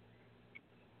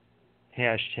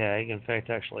hashtag. In fact,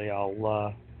 actually,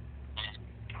 I'll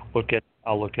look it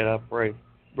up right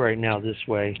now this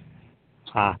way.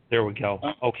 There we go.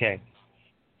 Okay.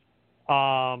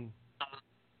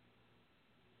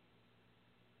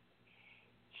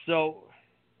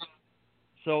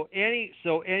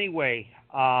 Anyway,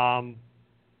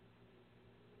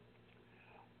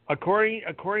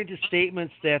 according to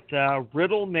statements that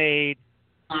Riddle made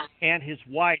and his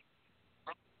wife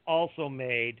also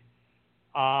made,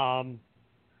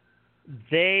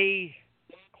 they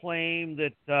claim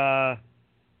that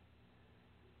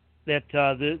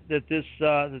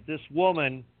this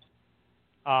woman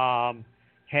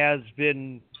has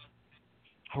been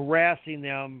harassing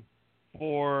them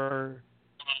for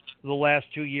the last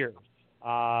 2 years.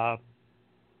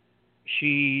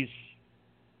 she's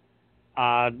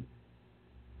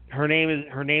her name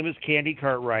is Candy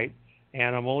Cartwright,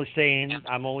 and I'm only saying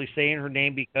her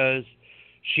name because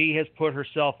she has put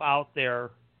herself out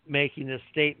there making this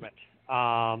statement.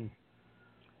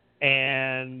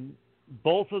 And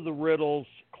both of the Riddles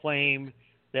claim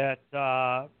that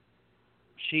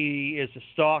she is a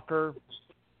stalker,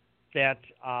 that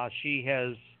she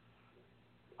has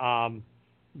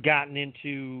gotten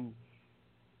into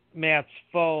Matt's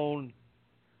phone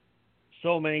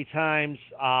so many times.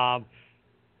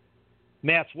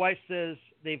 Matt's wife says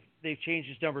they've changed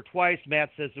his number twice. Matt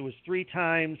says it was 3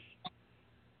 times.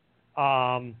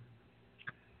 And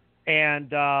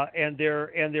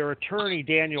their attorney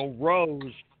Daniel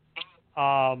Rose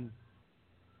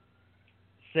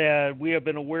said, "We have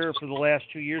been aware for the last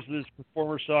 2 years of this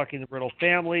performer stalking the Riddle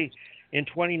family. In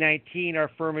 2019, our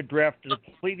firm had drafted a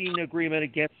pleading agreement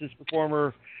against this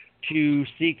performer to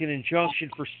seek an injunction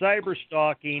for cyber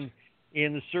stalking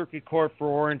in the Circuit Court for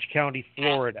Orange County,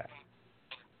 Florida."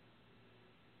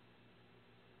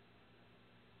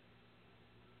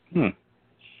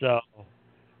 So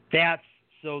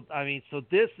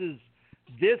this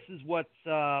is what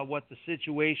the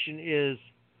situation is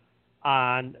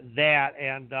on that,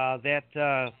 and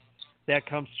that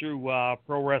comes through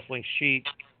Pro Wrestling Sheet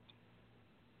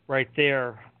right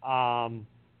there. And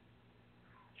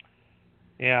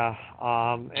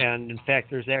in fact,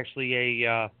 there's actually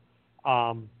a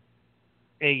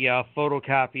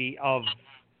photocopy of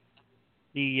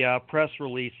the press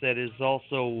release that is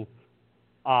also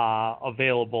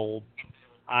available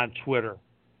on Twitter.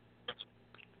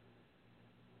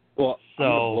 Well, I'm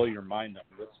going to blow your mind on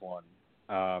this one.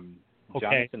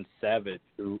 Okay. Jonathan Savage,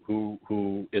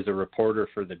 who is a reporter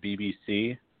for the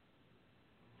BBC,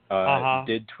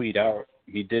 did tweet out.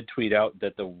 He did tweet out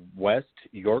that the West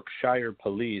Yorkshire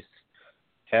police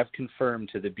have confirmed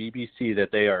to the BBC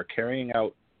that they are carrying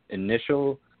out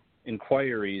initial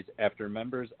inquiries after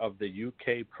members of the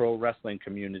UK pro wrestling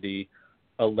community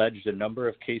alleged a number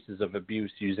of cases of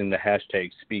abuse using the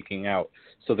hashtag speaking out.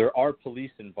 So there are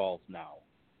police involved now,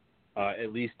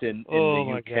 at least in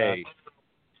the UK. God.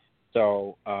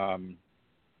 So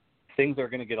things are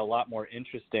going to get a lot more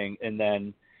interesting. And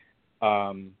then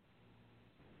from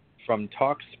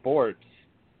Talk Sports,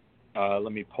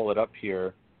 let me pull it up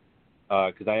here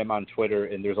because I am on Twitter,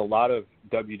 and there's a lot of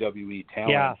WWE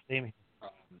talent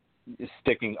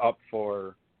sticking up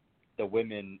for the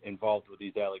women involved with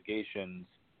these allegations.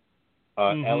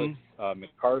 Alex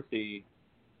McCarthy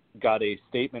got a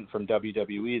statement from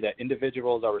WWE that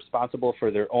individuals are responsible for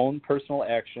their own personal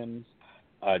actions.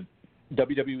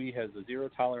 WWE has a zero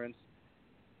tolerance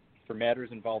for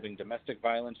matters involving domestic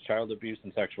violence, child abuse,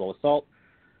 and sexual assault.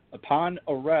 Upon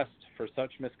arrest for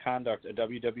such misconduct, a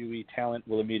WWE talent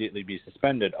will immediately be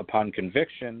suspended. Upon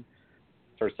conviction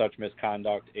for such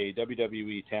misconduct, a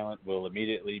WWE talent will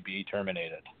immediately be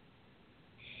terminated.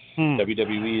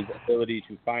 WWE's ability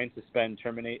to find, suspend,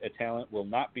 terminate a talent will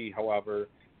not be, however,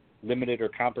 limited or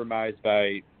compromised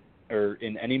by or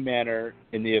in any manner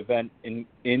in the event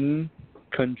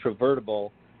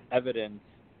incontrovertible evidence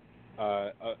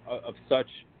of such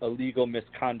illegal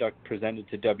misconduct presented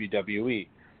to WWE.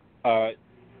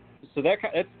 So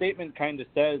that statement kind of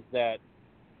says that,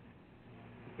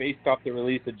 based off the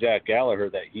release of Jack Gallagher,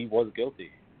 that he was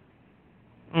guilty.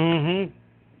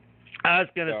 I was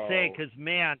going to say, because,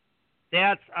 man,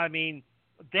 that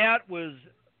was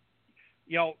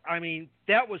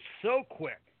so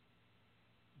quick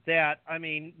that,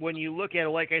 when you look at it,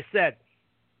 like I said,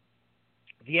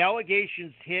 the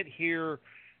allegations hit here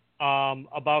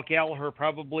about Gallagher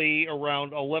probably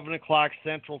around 11 o'clock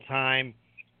Central Time,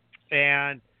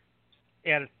 and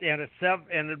at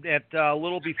a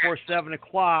little before 7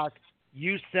 o'clock,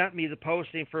 you sent me the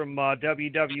posting from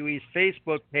WWE's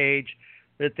Facebook page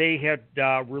that they had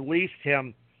released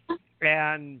him,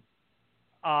 and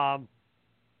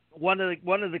one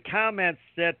of the comments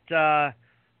that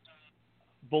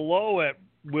below it,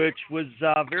 which was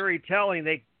very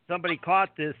telling, somebody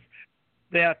caught this,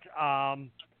 that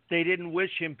they didn't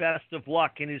wish him best of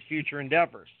luck in his future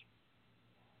endeavors.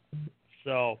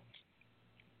 So,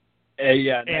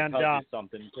 that tells you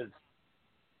something, because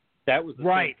that was the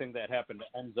same thing that happened to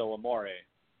Enzo Amore.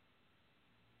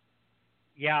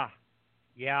 Yeah.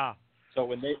 So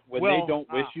when they don't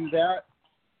wish you that,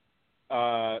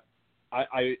 I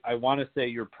want to say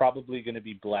you're probably going to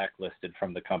be blacklisted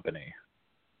from the company.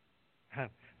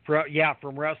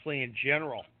 From wrestling in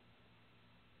general.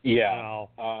 Yeah.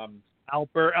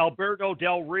 Alberto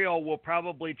Del Rio will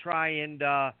probably try and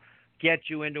get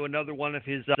you into another one of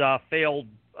his failed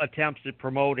attempts at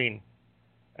promoting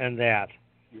and that.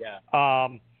 Yeah.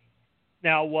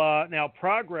 now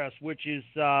Progress, which is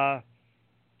the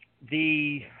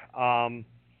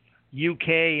UK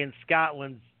and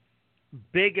Scotland's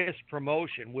biggest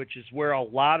promotion, which is where a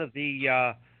lot of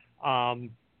the UK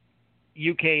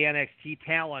NXT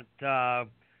talent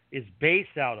is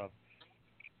based out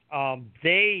of.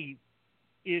 They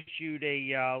issued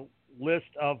a list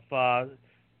of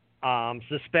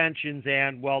suspensions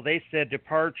and, well, they said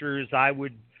departures. I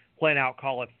would plain out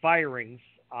call it firings.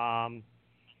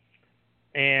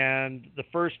 And the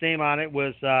first name on it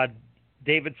was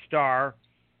David Starr,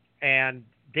 and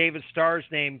David Starr's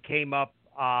name came up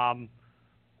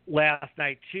last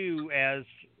night too as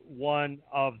one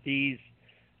of these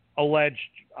alleged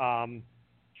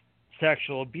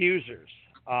sexual abusers.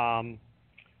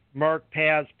 Mark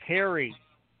Paz Perry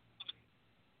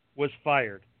was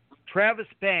fired. Travis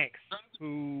Banks,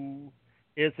 who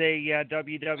is a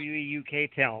WWE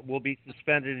UK talent, will be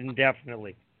suspended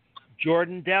indefinitely.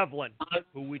 Jordan Devlin,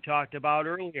 who we talked about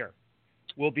earlier,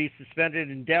 will be suspended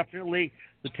indefinitely.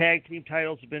 The tag team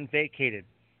titles have been vacated.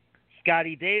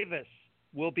 Scotty Davis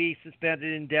will be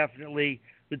suspended indefinitely.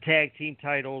 The tag team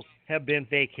titles have been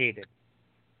vacated.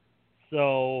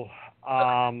 So,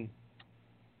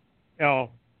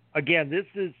 again, this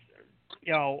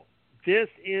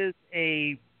is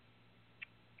a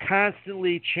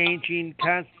constantly changing,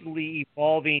 constantly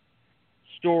evolving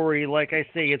story. Like I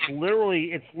say, it's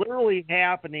literally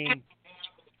happening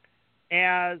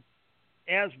as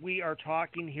we are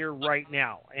talking here right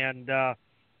now. And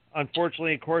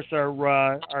unfortunately, of course,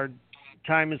 our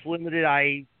time is limited.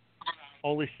 I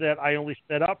only set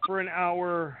up for an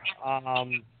hour,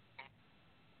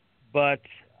 but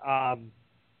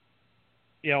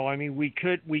we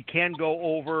can go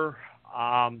over,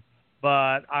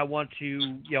 but I want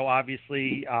to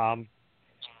obviously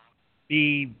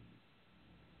be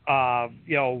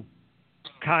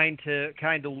kind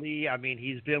to Lee. I mean,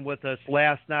 he's been with us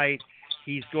last night.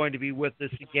 He's going to be with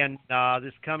us again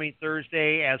this coming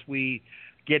Thursday as we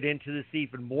get into this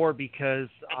even more, because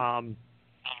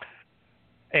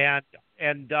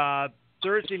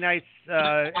Thursday night's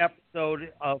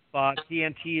episode of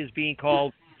TNT is being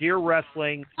called Dear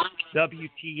Wrestling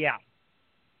WTF.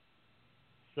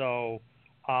 So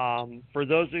for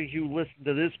those of you who listen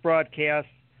to this broadcast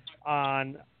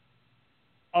on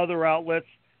other outlets,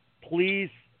 please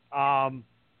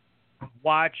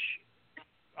watch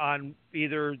on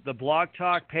either the Blog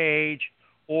Talk page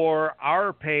or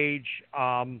our page,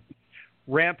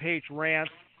 Rampage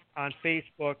Rants on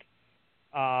Facebook,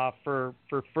 for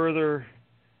further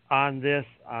on this.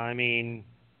 I mean,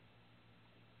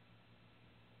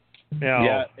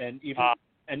 yeah, and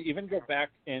even go back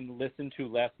and listen to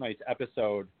last night's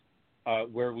episode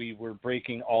where we were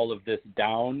breaking all of this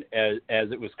down as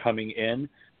it was coming in.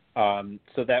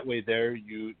 So that way there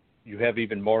you have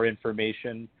even more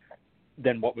information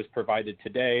than what was provided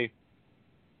today.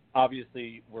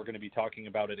 Obviously, we're going to be talking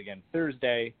about it again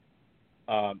Thursday,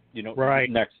 right.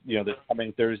 Next, this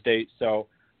coming Thursday. So,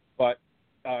 but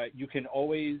you can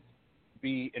always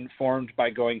be informed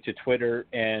by going to Twitter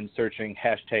and searching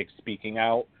hashtag Speaking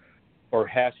Out or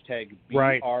hashtag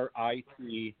BRITWRES.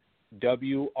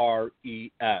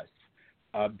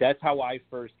 That's how I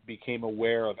first became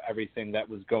aware of everything that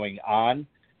was going on.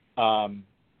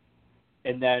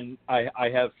 And then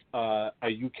I have a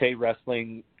UK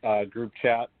wrestling group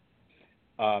chat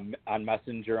on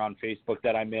Messenger on Facebook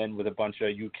that I'm in with a bunch of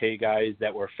UK guys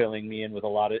that were filling me in with a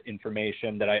lot of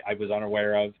information that I was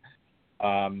unaware of.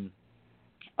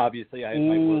 Obviously, I have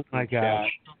my work group chat,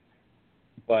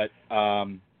 but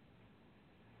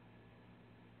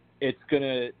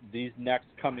these next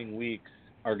coming weeks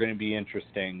are gonna be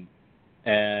interesting,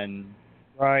 and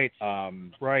right.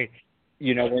 When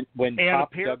and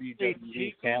top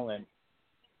WWE talent.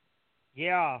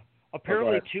 Yeah,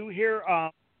 apparently too here.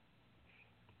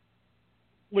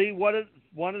 Lee, one of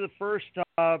the first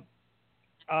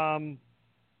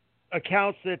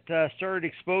accounts that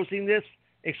started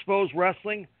Expose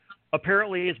Wrestling,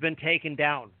 apparently has been taken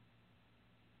down.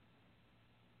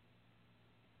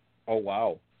 Oh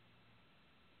wow.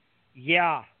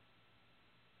 Yeah.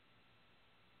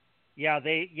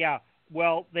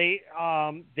 Well, they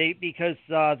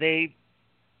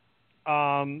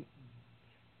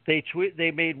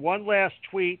made one last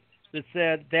tweet that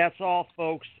said, "That's all,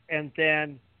 folks," and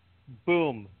then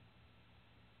boom,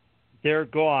 they're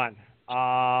gone.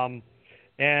 And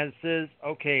it says,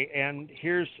 okay, and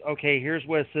here's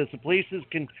what it says: the police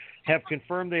have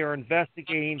confirmed they are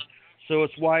investigating, so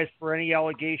it's wise for any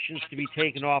allegations to be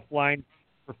taken offline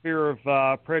for fear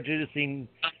of prejudicing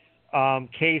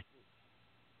cases.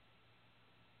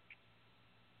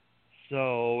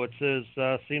 So it says,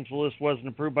 seems the list wasn't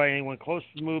approved by anyone close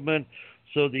to the movement,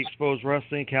 so the exposed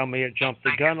wrestling account may have jumped the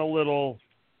gun a little.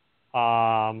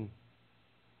 And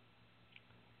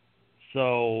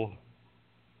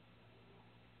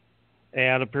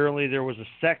apparently there was a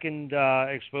second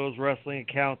exposed wrestling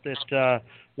account that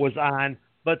was on,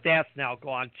 but that's now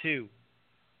gone too.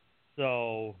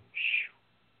 So,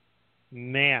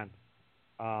 man.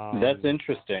 That's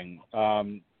interesting.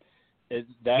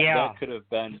 That could have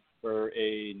been for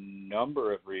a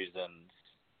number of reasons.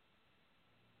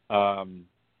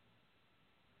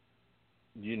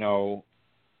 You know,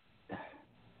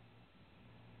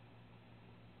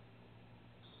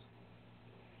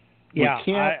 yeah,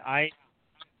 I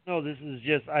know this is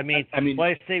just. I mean,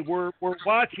 like I say, we're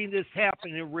watching this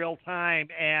happen in real time,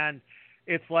 and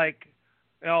it's like,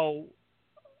 you know,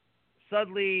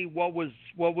 suddenly what was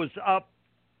up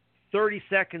 30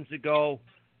 seconds ago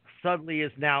suddenly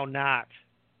is now not,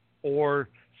 or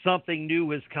something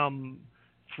new has come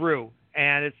through,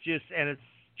 and it's just.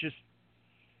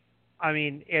 I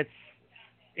mean, it's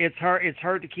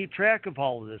hard to keep track of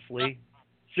all of this, Lee.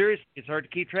 Seriously, it's hard to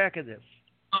keep track of this.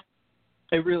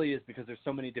 It really is, because there's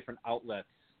so many different outlets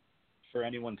for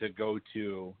anyone to go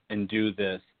to and do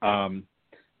this. I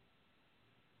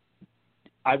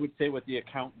would say what the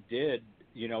account did,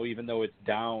 you know, even though it's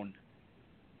down,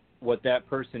 what that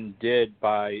person did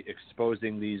by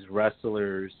exposing these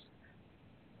wrestlers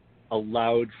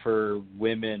allowed for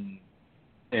women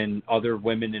and other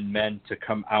women and men to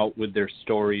come out with their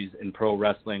stories in pro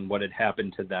wrestling, what had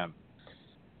happened to them.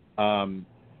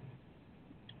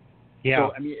 Yeah.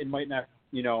 So, I mean, it might not,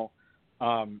 you know,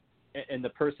 and the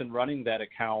person running that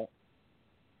account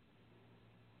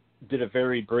did a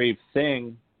very brave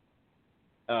thing.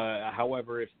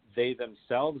 However, if they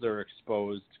themselves are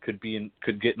exposed, could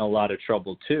get in a lot of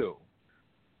trouble too.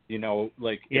 You know,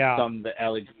 like if some of the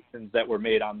allegations that were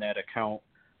made on that account,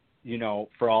 you know,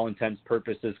 for all intents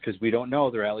purposes, because we don't know,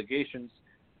 they're allegations.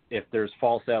 If there's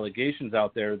false allegations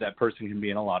out there, that person can be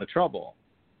in a lot of trouble.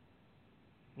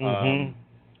 Mm-hmm.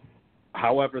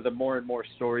 However, the more and more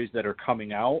stories that are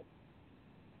coming out,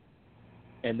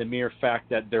 and the mere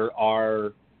fact that there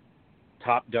are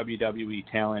top WWE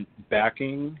talent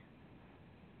backing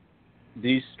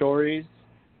these stories,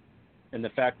 and the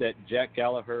fact that Jack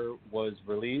Gallagher was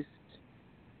released,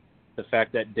 the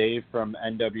fact that Dave from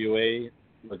NWA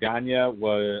Lagana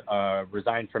was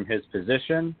resigned from his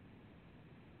position,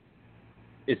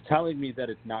 is telling me that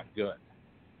it's not good.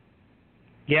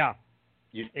 Yeah.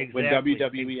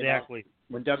 Exactly.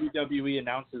 When WWE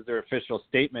announces their official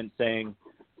statement saying,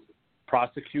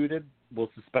 prosecuted, we'll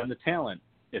suspend the talent.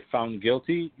 If found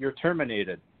guilty, you're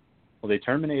terminated. Well, they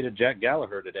terminated Jack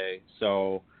Gallagher today.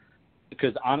 So,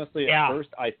 because honestly, at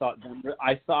first I thought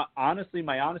honestly,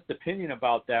 my honest opinion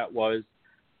about that was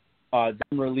them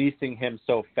releasing him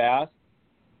so fast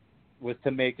was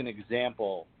to make an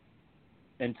example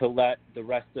and to let the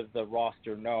rest of the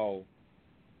roster know,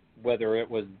 whether it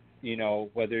was, you know,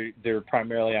 whether they're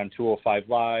primarily on 205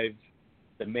 Live,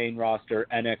 the main roster,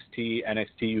 NXT,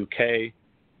 NXT UK,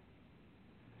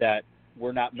 that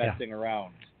we're not messing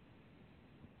around.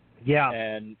 Yeah.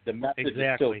 And the message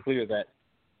is still clear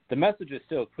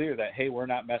that, hey, we're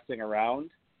not messing around.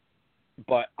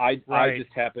 But I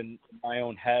just happened, in my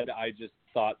own head, I just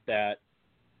thought that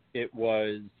it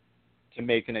was to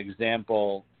make an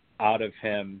example out of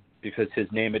him because his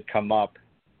name had come up,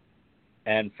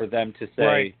 and for them to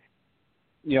say,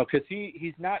 you know, because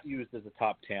he's not used as a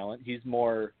top talent. He's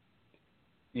more,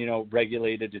 you know,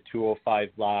 regulated to 205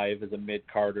 Live as a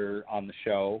mid-carder on the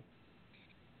show.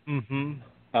 Mm-hmm.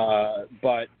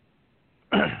 But,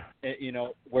 you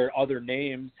know, where other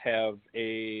names have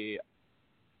a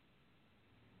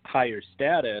higher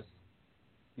status,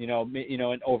 you know,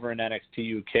 and over in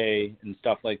NXT UK and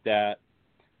stuff like that,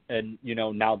 and, you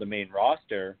know, now the main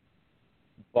roster,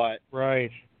 but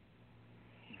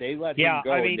they let him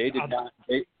go, and they did not.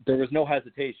 There was no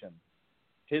hesitation.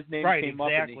 His name came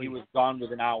up, and he was gone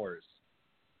within hours.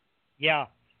 Yeah.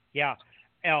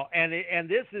 And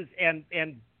this is and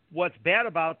what's bad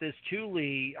about this too,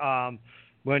 Lee,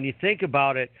 when you think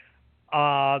about it,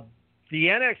 the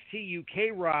NXT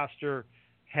UK roster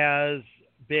has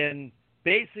been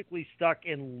basically stuck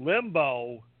in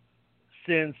limbo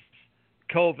since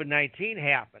COVID-19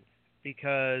 happened,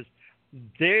 because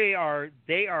they are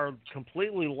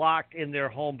completely locked in their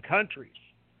home countries.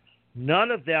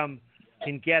 None of them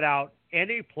can get out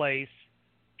any place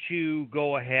to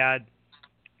go ahead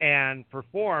and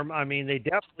perform. I mean, they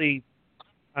definitely,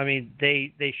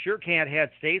 they sure can't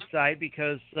head stateside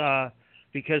because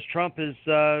Trump has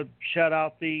shut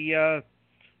out the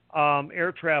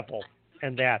air travel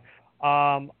and that.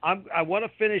 I want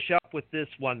to finish up with this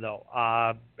one though.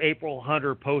 April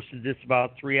Hunter posted this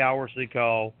about 3 hours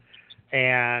ago,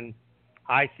 and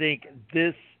I think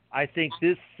this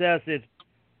says it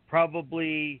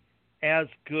probably as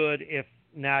good, if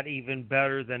not even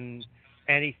better, than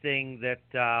anything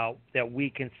that we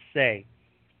can say.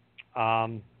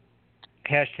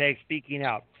 Hashtag speaking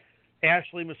out.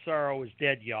 Ashley Massaro is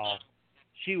dead, y'all.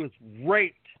 She was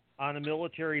raped on a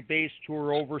military base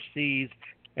tour overseas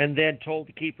and then told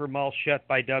to keep her mouth shut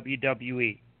by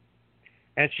WWE.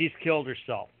 And she's killed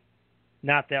herself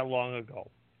not that long ago.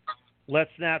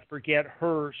 Let's not forget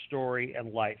her story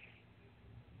and life.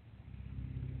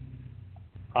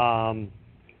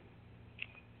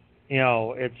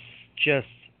 It's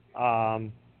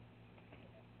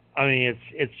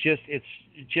just, it's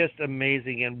just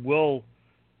amazing, and we'll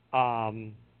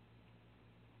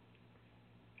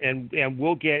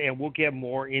get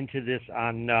more into this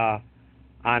on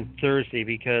Thursday,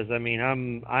 because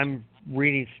I'm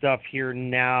reading stuff here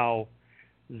now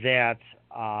that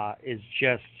is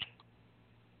just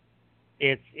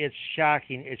it's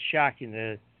shocking. It's shocking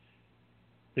the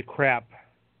crap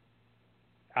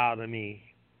out of me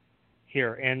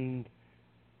here, and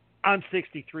I'm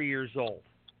 63 years old,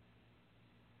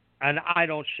 and I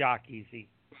don't shock easy,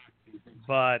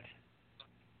 but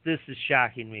this is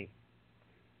shocking me.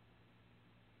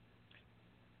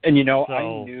 And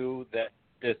I knew that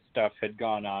this stuff had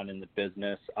gone on in the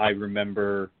business. I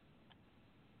remember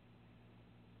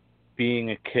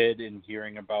being a kid and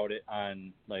hearing about it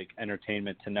on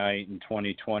Entertainment Tonight in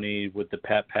 2020 with the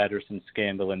Pat Patterson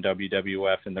scandal in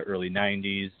WWF in the early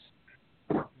 90s.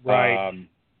 Right.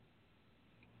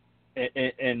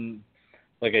 And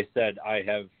like I said, I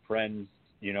have friends,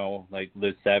 like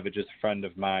Liz Savage is a friend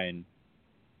of mine.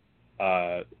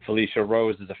 Felicia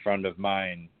Rose is a friend of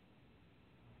mine.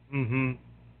 Mm-hmm.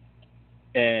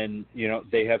 And,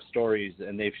 they have stories,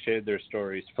 and they've shared their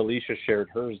stories. Felicia shared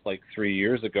hers 3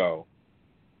 years ago.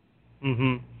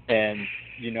 Mm-hmm. And,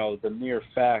 the mere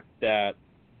fact that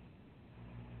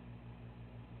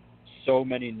so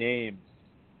many names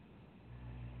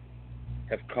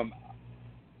have come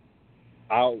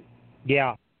out,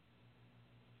 yeah,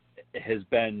 has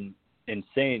been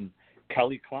insane.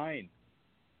 Kelly Klein,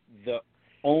 the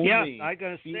only I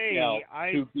gotta female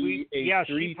say, to be a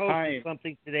she three-time. posted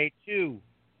something today too.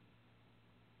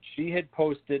 She had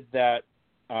posted that,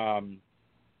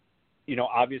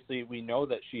 obviously we know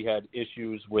that she had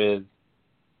issues with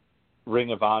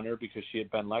Ring of Honor because she had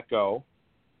been let go.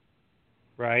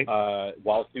 Right.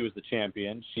 While she was the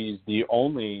champion. She's the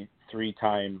only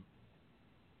 3-time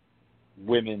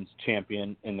women's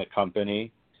champion in the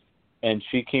company. And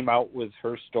she came out with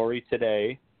her story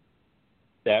today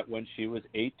that when she was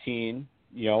 18,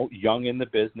 young in the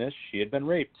business, she had been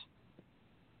raped.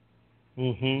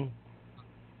 Mm-hmm.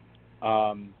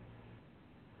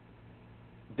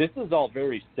 This is all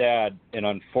very sad and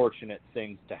unfortunate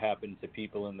things to happen to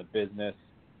people in the business.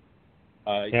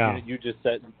 Yeah. You just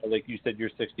said, like you said,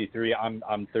 you're 63.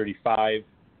 I'm 35.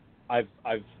 I've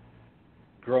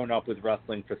grown up with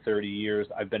wrestling for 30 years.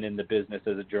 I've been in the business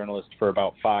as a journalist for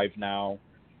about 5 now.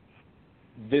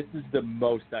 This is the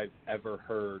most I've ever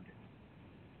heard,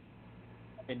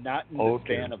 and not in the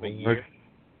span of a year,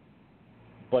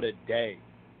 but a day.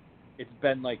 It's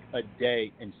been like a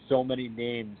day, and so many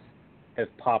names have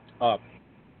popped up.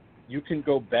 You can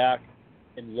go back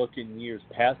and look in years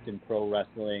past in pro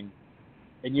wrestling,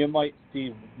 and you might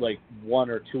see 1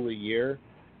 or 2 a year.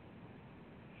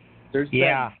 There's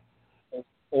been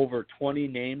over 20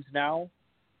 names now.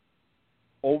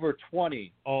 Over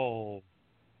 20. Oh.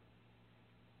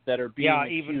 That are being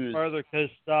accused. Even further,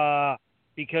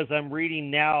 because I'm reading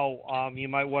now. You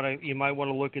might want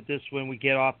to look at this when we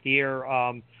get off the air.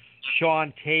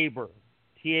 Sean Tabor,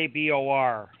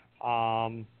 Tabor,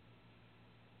 and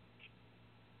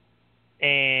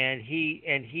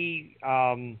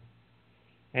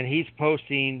he's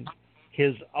posting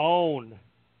his own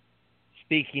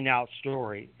speaking out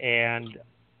story, and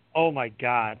oh my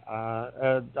God,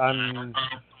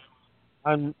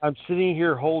 I'm sitting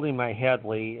here holding my head,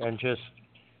 Lee, and just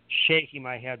shaking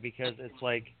my head because it's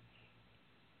like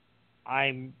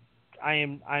I'm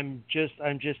just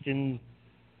in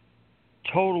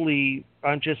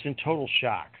total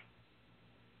shock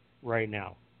right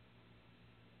now.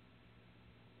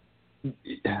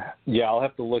 Yeah, I'll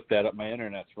have to look that up. My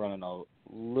internet's running a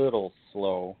little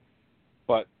slow,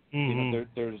 but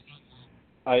there's.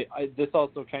 This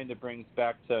also kind of brings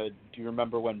back to. Do you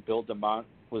remember when Bill DeMott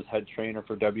was head trainer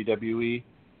for WWE?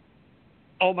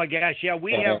 Oh my gosh, yeah,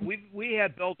 we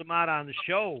had Bill DeMott on the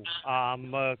show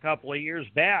a couple of years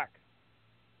back.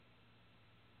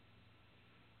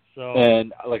 So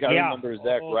And like I yeah. remember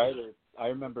Zack Ryder. I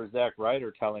remember Zack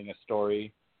Ryder telling a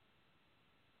story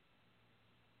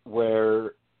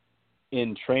where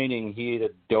in training he ate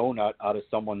a donut out of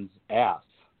someone's ass.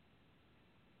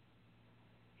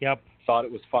 Yep. Thought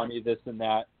it was funny, this and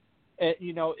that. And,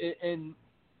 and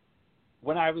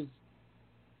when I was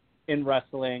in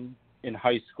wrestling in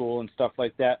high school and stuff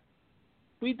like that,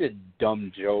 we did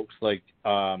dumb jokes like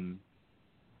the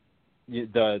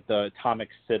atomic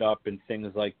sit-up and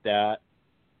things like that.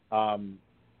 But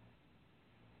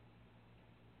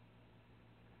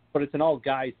it's an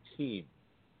all-guys team.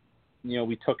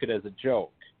 We took it as a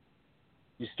joke.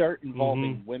 You start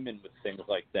involving women with things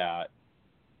like that,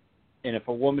 and if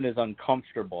a woman is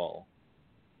uncomfortable,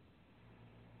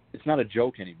 it's not a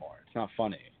joke anymore. It's not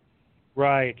funny.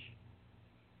 Right.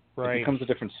 It becomes a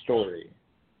different story.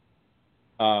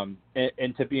 And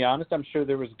to be honest, I'm sure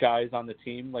there was guys on the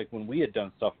team, like when we had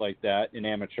done stuff like that in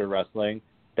amateur wrestling,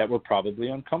 that were probably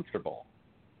uncomfortable.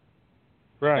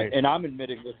 Right. And I'm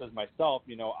admitting this as myself.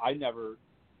 I never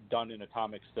done an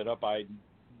atomic sit-up. I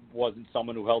wasn't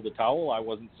someone who held a towel. I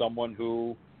wasn't someone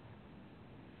who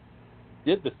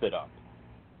did the sit-up.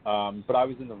 But I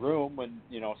was in the room when,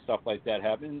 stuff like that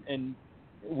happened, and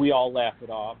we all laughed it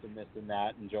off and this and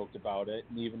that and joked about it.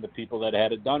 And even the people that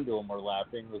had it done to them were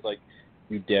laughing. It was like,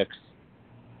 you dicks,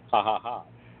 ha ha ha.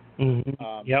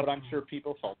 Yep. But I'm sure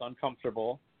people felt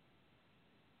uncomfortable.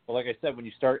 But like I said, when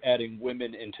you start adding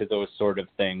women into those sort of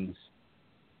things,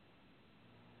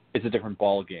 it's a different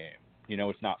ball game.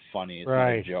 It's not funny. It's not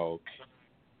a joke.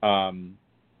 And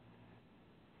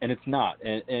it's not.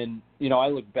 And I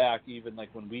look back, even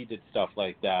like when we did stuff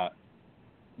like that,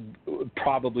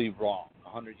 probably wrong,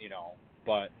 100,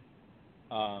 but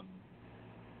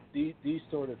these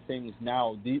sort of things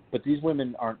now, but these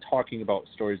women aren't talking about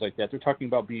stories like that. They're talking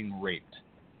about being raped.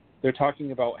 They're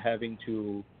talking about having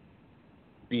to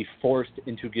be forced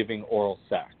into giving oral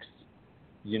sex,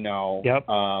 Yep.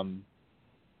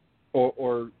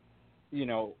 or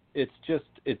it's just,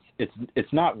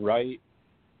 it's not right.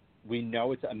 We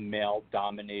know it's a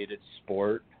male-dominated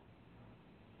sport,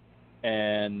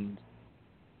 and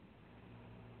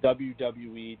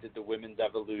WWE did the Women's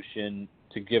Evolution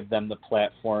to give them the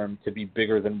platform to be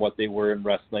bigger than what they were in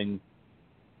wrestling,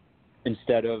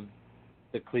 instead of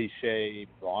the cliche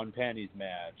bra and panties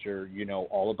match or,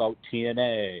 all about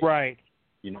TNA. Right.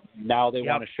 Now they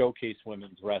want to showcase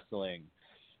women's wrestling.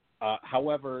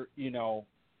 However,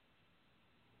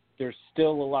 there's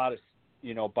still a lot of,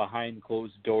 behind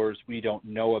closed doors we don't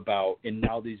know about, and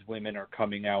now these women are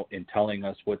coming out and telling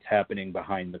us what's happening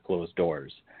behind the closed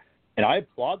doors. And I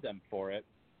applaud them for it,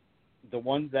 the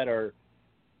ones that are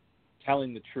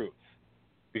telling the truth,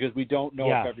 because we don't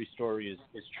know if every story is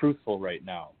truthful right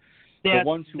now. The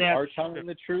ones who are telling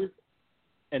the truth,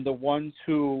 and the ones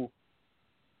who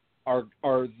are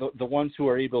the ones who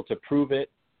are able to prove it,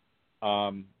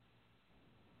 100%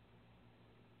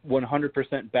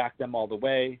 back them all the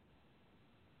way.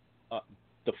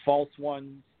 The false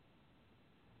ones,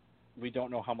 we don't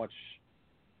know how much,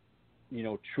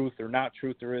 truth or not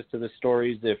truth there is to the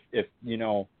stories. If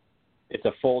it's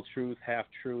a full truth, half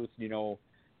truth,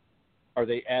 are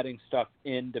they adding stuff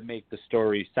in to make the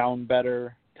story sound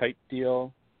better type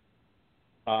deal?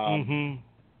 That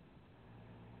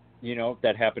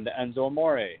happened to Enzo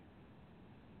Amore.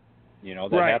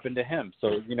 That happened to him.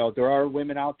 So, there are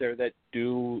women out there that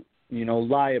do,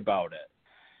 lie about it.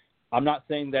 I'm not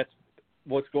saying that's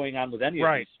what's going on with any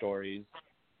of these stories.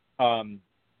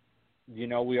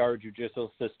 We are a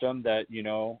judicial system that,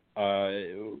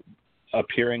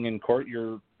 appearing in court,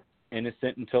 you're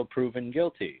innocent until proven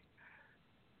guilty.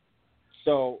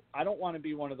 So I don't want to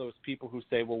be one of those people who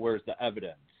say, well, where's the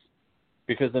evidence?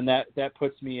 Because then that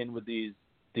puts me in with these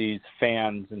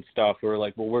fans and stuff who are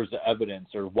like, well, where's the evidence?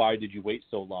 Or why did you wait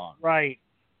so long? Right.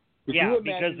 If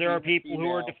because there are people who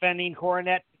are defending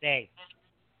Cornette today.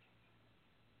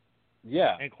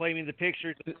 Yeah. And claiming the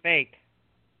pictures are fake.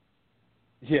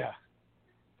 Yeah.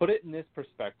 Put it in this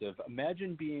perspective.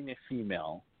 Imagine being a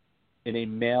female in a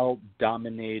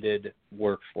male-dominated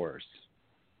workforce.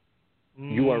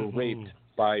 You are raped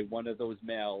by one of those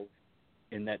males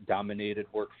in that dominated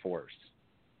workforce.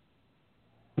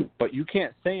 But you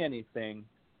can't say anything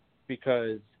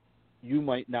because you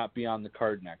might not be on the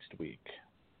card next week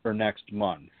or next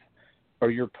month,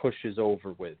 or your push is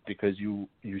over with because you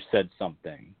said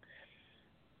something.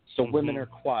 So women are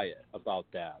quiet about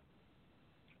that.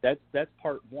 That's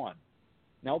part one.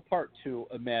 Now part two,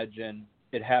 imagine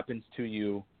it happens to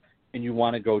you and you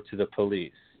want to go to the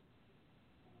police.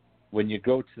 When you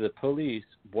go to the police,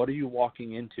 what are you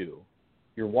walking into?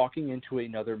 You're walking into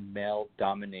another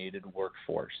male-dominated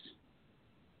workforce.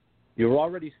 You're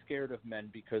already scared of men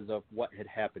because of what had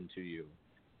happened to you.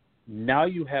 Now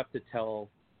you have to tell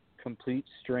complete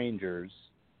strangers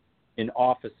and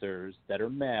officers that are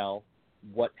male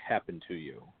what happened to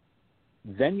you.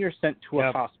 Then you're sent to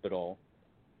a hospital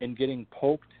and getting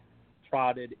poked,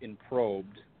 prodded, and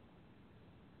probed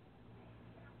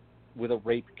with a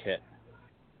rape kit.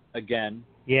 Again,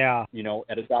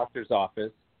 at a doctor's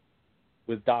office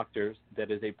with doctors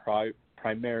that is a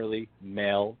primarily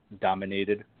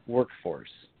male-dominated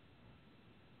workforce.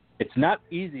 It's not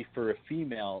easy for a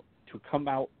female to come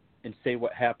out and say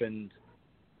what happened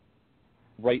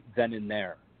right then and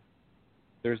there.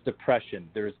 There's depression,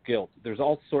 there's guilt, there's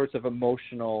all sorts of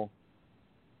emotional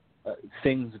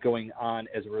things going on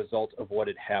as a result of what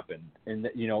had happened. And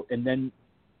then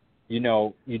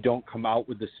you don't come out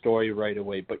with the story right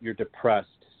away, but you're depressed,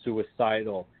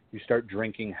 suicidal, you start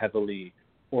drinking heavily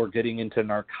or getting into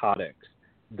narcotics.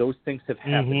 Those things have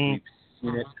happened. Mm-hmm. We've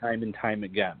seen it time and time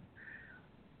again.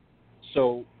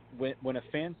 So when a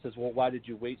fan says, well, why did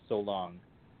you wait so long?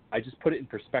 I just put it in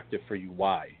perspective for you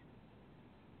why.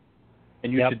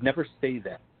 And you should never say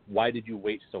that. Why did you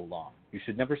wait so long? You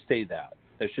should never say that.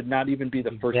 That should not even be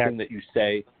the first thing that you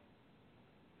say.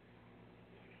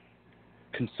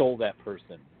 Console that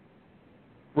person.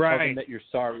 Right. Tell them that you're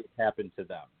sorry it happened to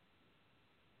them.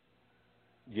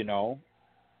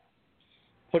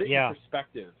 Put it in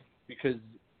perspective, because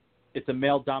it's a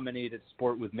male-dominated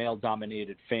sport with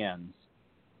male-dominated fans.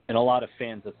 And a lot of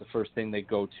fans, that's the first thing they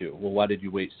go to. Well, why did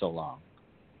you wait so long?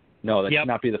 No, that should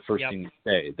not be the first thing you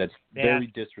say. That's very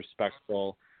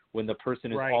disrespectful when the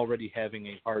person is already having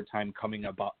a hard time coming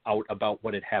out about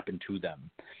what had happened to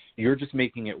them. You're just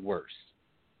making it worse.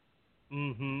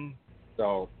 Mm-hmm.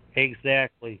 So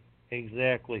exactly.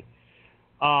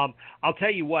 I'll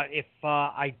tell you what. If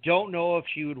I don't know if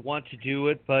she would want to do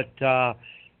it, but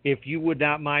if you would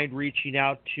not mind reaching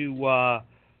out to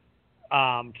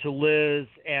Liz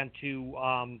and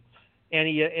to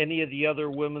any of the other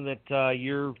women that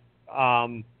you're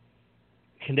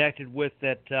connected with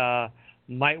that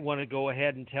might want to go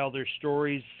ahead and tell their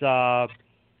stories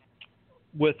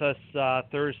with us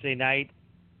Thursday night.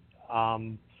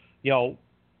 I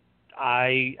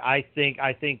think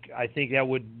that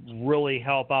would really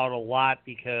help out a lot,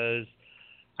 because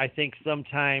I think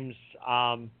sometimes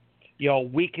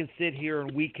we can sit here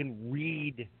and we can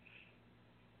read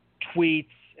tweets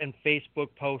and Facebook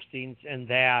postings and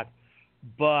that,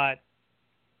 but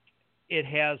it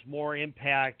has more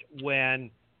impact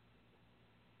when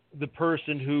the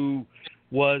person who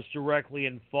was directly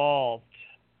involved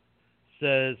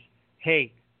says,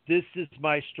 hey, this is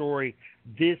my story,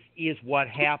 this is what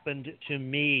happened to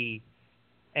me,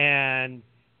 and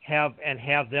have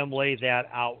them lay that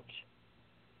out.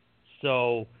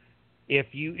 So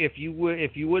if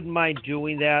you wouldn't mind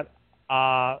doing that,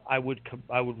 I would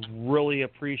really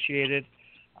appreciate it.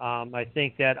 I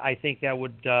think that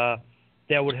would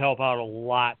help out a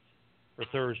lot for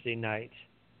Thursday night.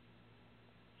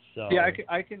 So yeah,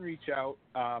 I can reach out.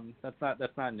 That's not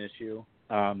an issue.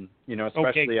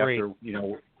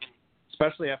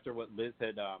 Especially after what Liz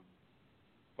had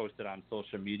posted on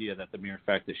social media, that the mere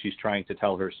fact that she's trying to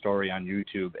tell her story on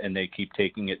YouTube and they keep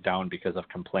taking it down because of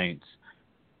complaints.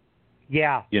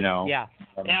 Yeah. Yeah.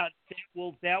 That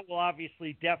will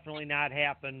obviously definitely not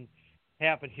happen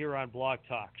here on Blog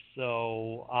Talk.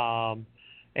 So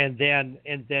and then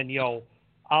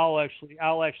I'll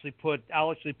actually put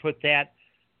that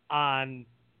on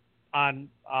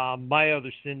my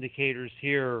other syndicators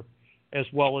here, as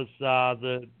well as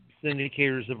the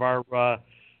syndicators of our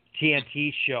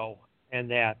TNT show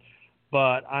and that.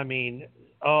 But I mean,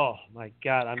 oh my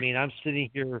God! I mean, I'm sitting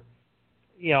here,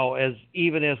 as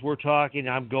we're talking,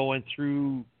 I'm going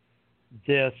through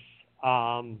this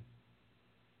the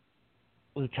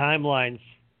timelines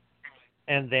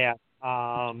and that.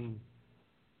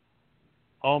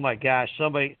 Oh my gosh!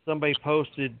 Somebody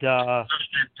posted Mariah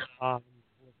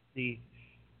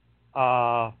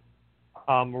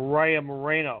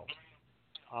Moreno,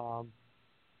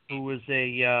 who is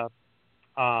a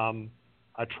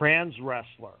trans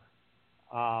wrestler,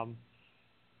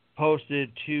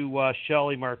 posted to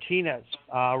Shelly Martinez.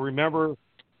 Remember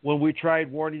when we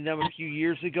tried warning them a few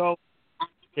years ago?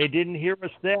 They didn't hear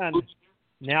us then.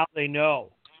 Now they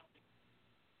know.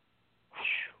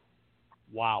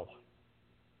 Wow.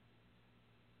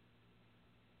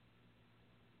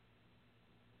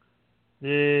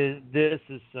 This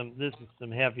is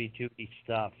some heavy duty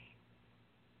stuff.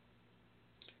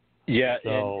 Yeah,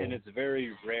 so, and it's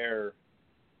very rare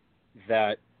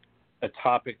that a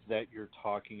topic that you're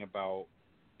talking about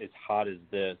is hot as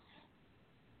this.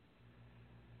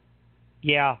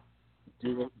 Yeah.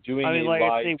 doing I mean, a like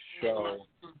live show,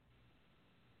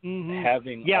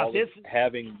 having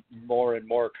having more and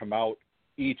more come out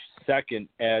each second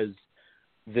as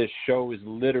this show is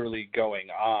literally going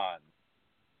on.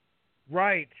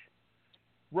 Right.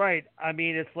 I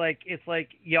mean, it's like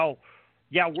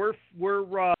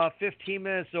we're 15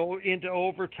 minutes into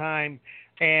overtime,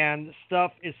 and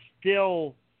stuff is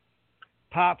still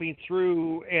popping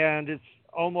through, and it's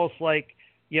almost like,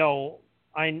 I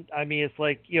mean, it's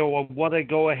like, I want to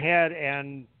go ahead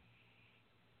and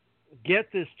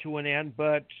get this to an end,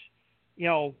 but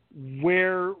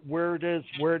where does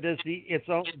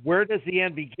the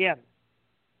end begin?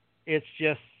 It's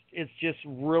just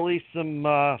really some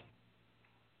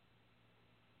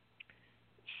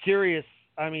serious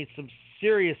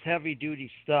heavy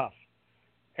duty stuff,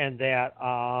 and that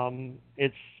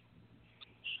it's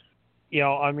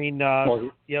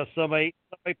somebody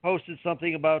posted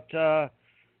something about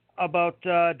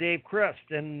Dave Christ,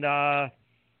 and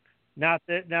not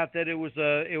that it was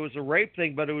a rape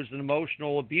thing, but it was an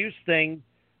emotional abuse thing,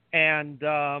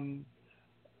 and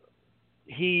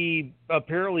he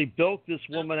apparently bilked this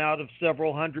woman out of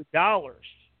several $100s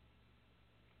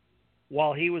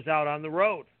while he was out on the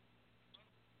road.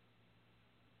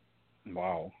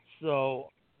 Wow. So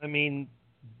I mean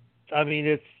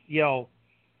it's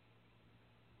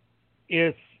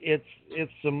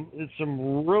it's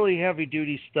some really heavy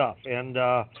duty stuff, and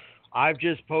I've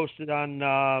just posted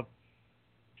on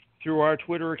through our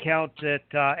Twitter account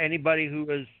that anybody who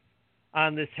is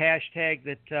on this hashtag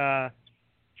that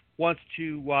wants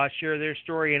to share their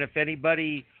story, and if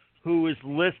anybody who is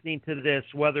listening to this,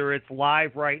 whether it's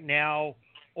live right now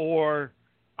or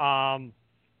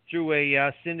through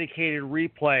a syndicated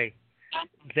replay,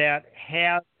 that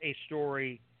has a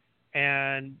story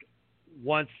and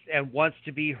wants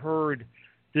to be heard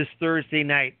this Thursday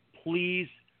night, please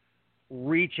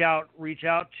reach out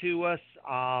to us.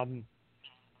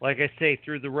 Like I say,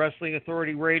 through the Wrestling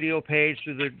Authority radio page,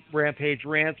 through the Rampage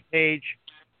Rants page,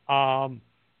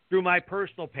 through my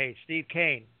personal page, Steve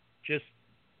Kane. Just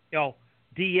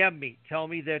DM me, tell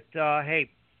me that hey,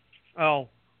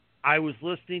 I was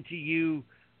listening to you.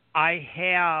 I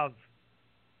have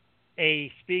a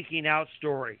speaking out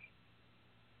story,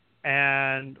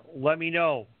 and let me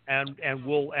know, and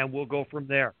we'll go from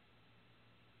there.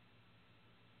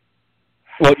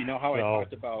 Well, you know how I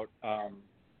talked about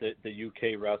the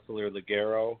UK wrestler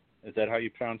Ligero? Is that how you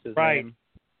pronounce his name?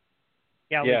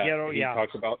 Yeah, Ligero. He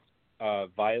talked about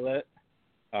Violet,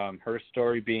 her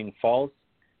story being false.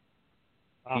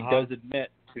 He does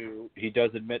admit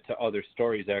to other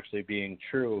stories actually being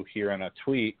true here on a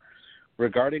tweet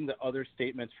regarding the other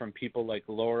statements from people like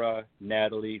Laura,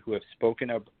 Natalie, who have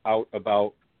spoken out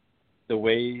about the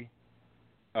way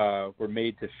we're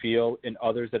made to feel, and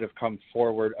others that have come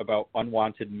forward about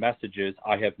unwanted messages.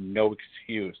 I have no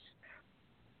excuse.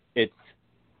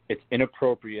 It's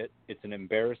inappropriate, it's an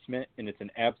embarrassment, and it's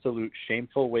an absolute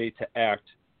shameful way to act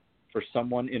for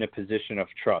someone in a position of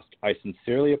trust. I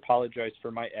sincerely apologize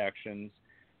for my actions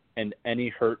and any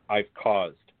hurt I've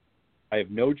caused. I have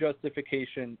no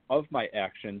justification of my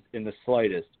actions in the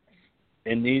slightest.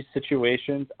 In these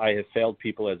situations, I have failed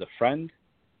people as a friend,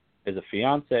 as a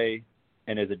fiance,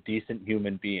 and as a decent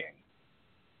human being.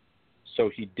 So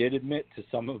he did admit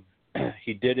some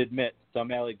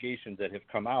allegations that have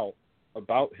come out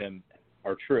about him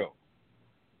are true.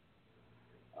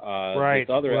 Right.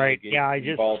 This other allegation Yeah,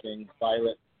 involving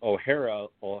Violet O'Hara,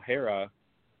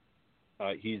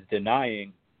 he's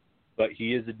denying, but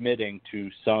he is admitting to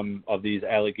some of these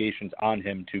allegations on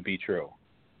him to be true.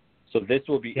 So this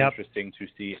will be interesting to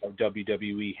see how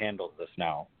WWE handles this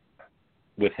now,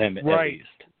 with him at least.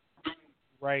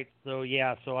 Right. So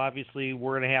obviously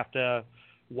we're going to have to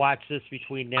watch this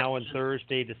between now and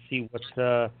Thursday to see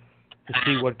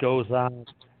what goes on,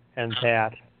 and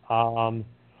that.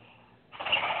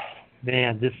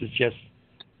 Man, this is just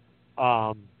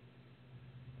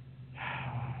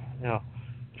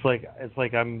it's like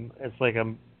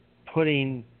I'm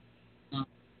putting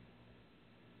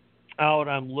out.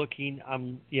 I'm looking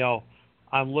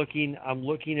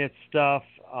at stuff,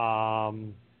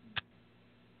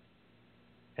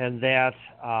 and that,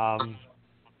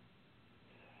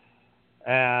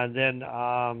 and then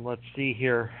let's see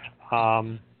here.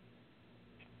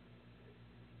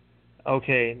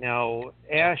 Okay, now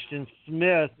Ashton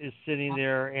Smith is sitting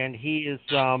there, and he is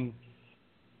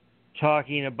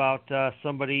talking about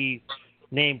somebody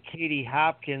named Katie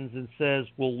Hopkins, and says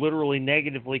will literally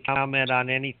negatively comment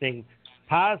on anything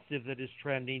positive that is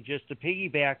trending just to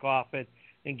piggyback off it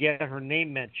and get her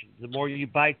name mentioned. The more you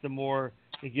bite, the more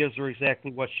it gives her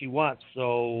exactly what she wants.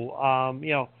 So,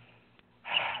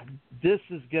 this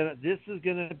is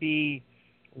gonna be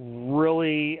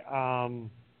really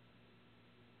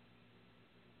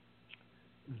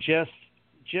just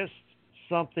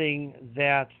something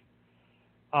that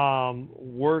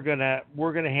we're gonna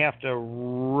have to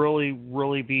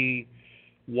really be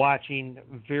watching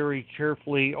very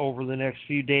carefully over the next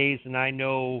few days. And I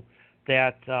know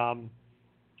that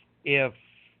if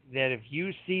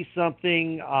you see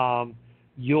something,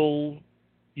 you'll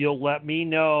let me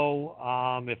know.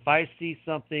 If I see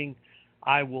something,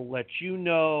 I will let you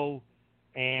know,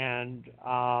 and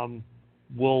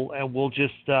we'll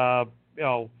just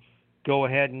go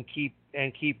ahead and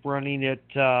keep running it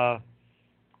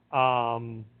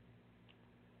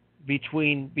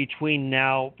between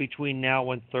now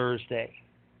and Thursday.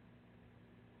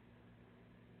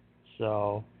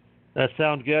 So that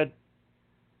sound good?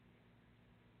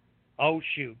 Oh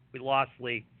shoot, we lost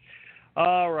Lee.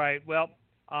 All right, well,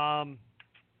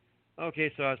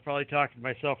 okay, so I was probably talking to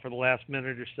myself for the last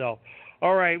minute or so.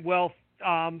 All right, well,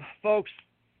 folks,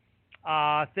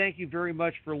 thank you very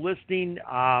much for listening.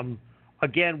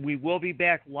 Again, we will be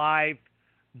back live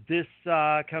this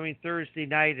coming Thursday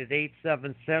night at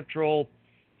 8/7 Central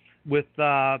with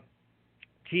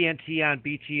TNT on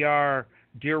BTR,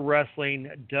 Deer Wrestling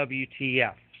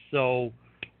WTF. So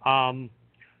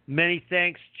many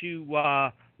thanks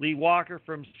to Lee Walker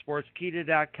from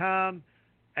Sportskeeda.com,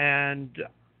 and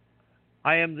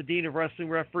I am the Dean of Wrestling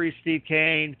Referees, Steve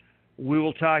Kane. We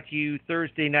will talk to you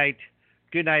Thursday night.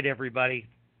 Good night, everybody.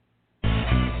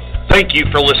 Thank you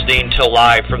for listening to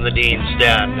Live from the Dean's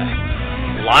Den.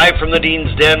 Live from the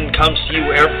Dean's Den comes to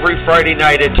you every Friday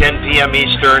night at 10 p.m.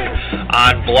 Eastern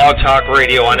on Blog Talk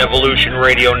Radio on Evolution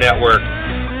Radio Network.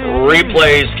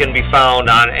 Replays can be found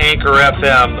on Anchor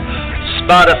FM,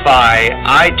 Spotify,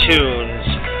 iTunes,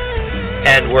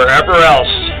 and wherever else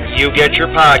you get your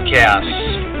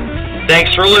podcasts.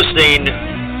 Thanks for listening.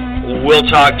 We'll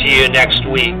talk to you next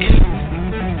week.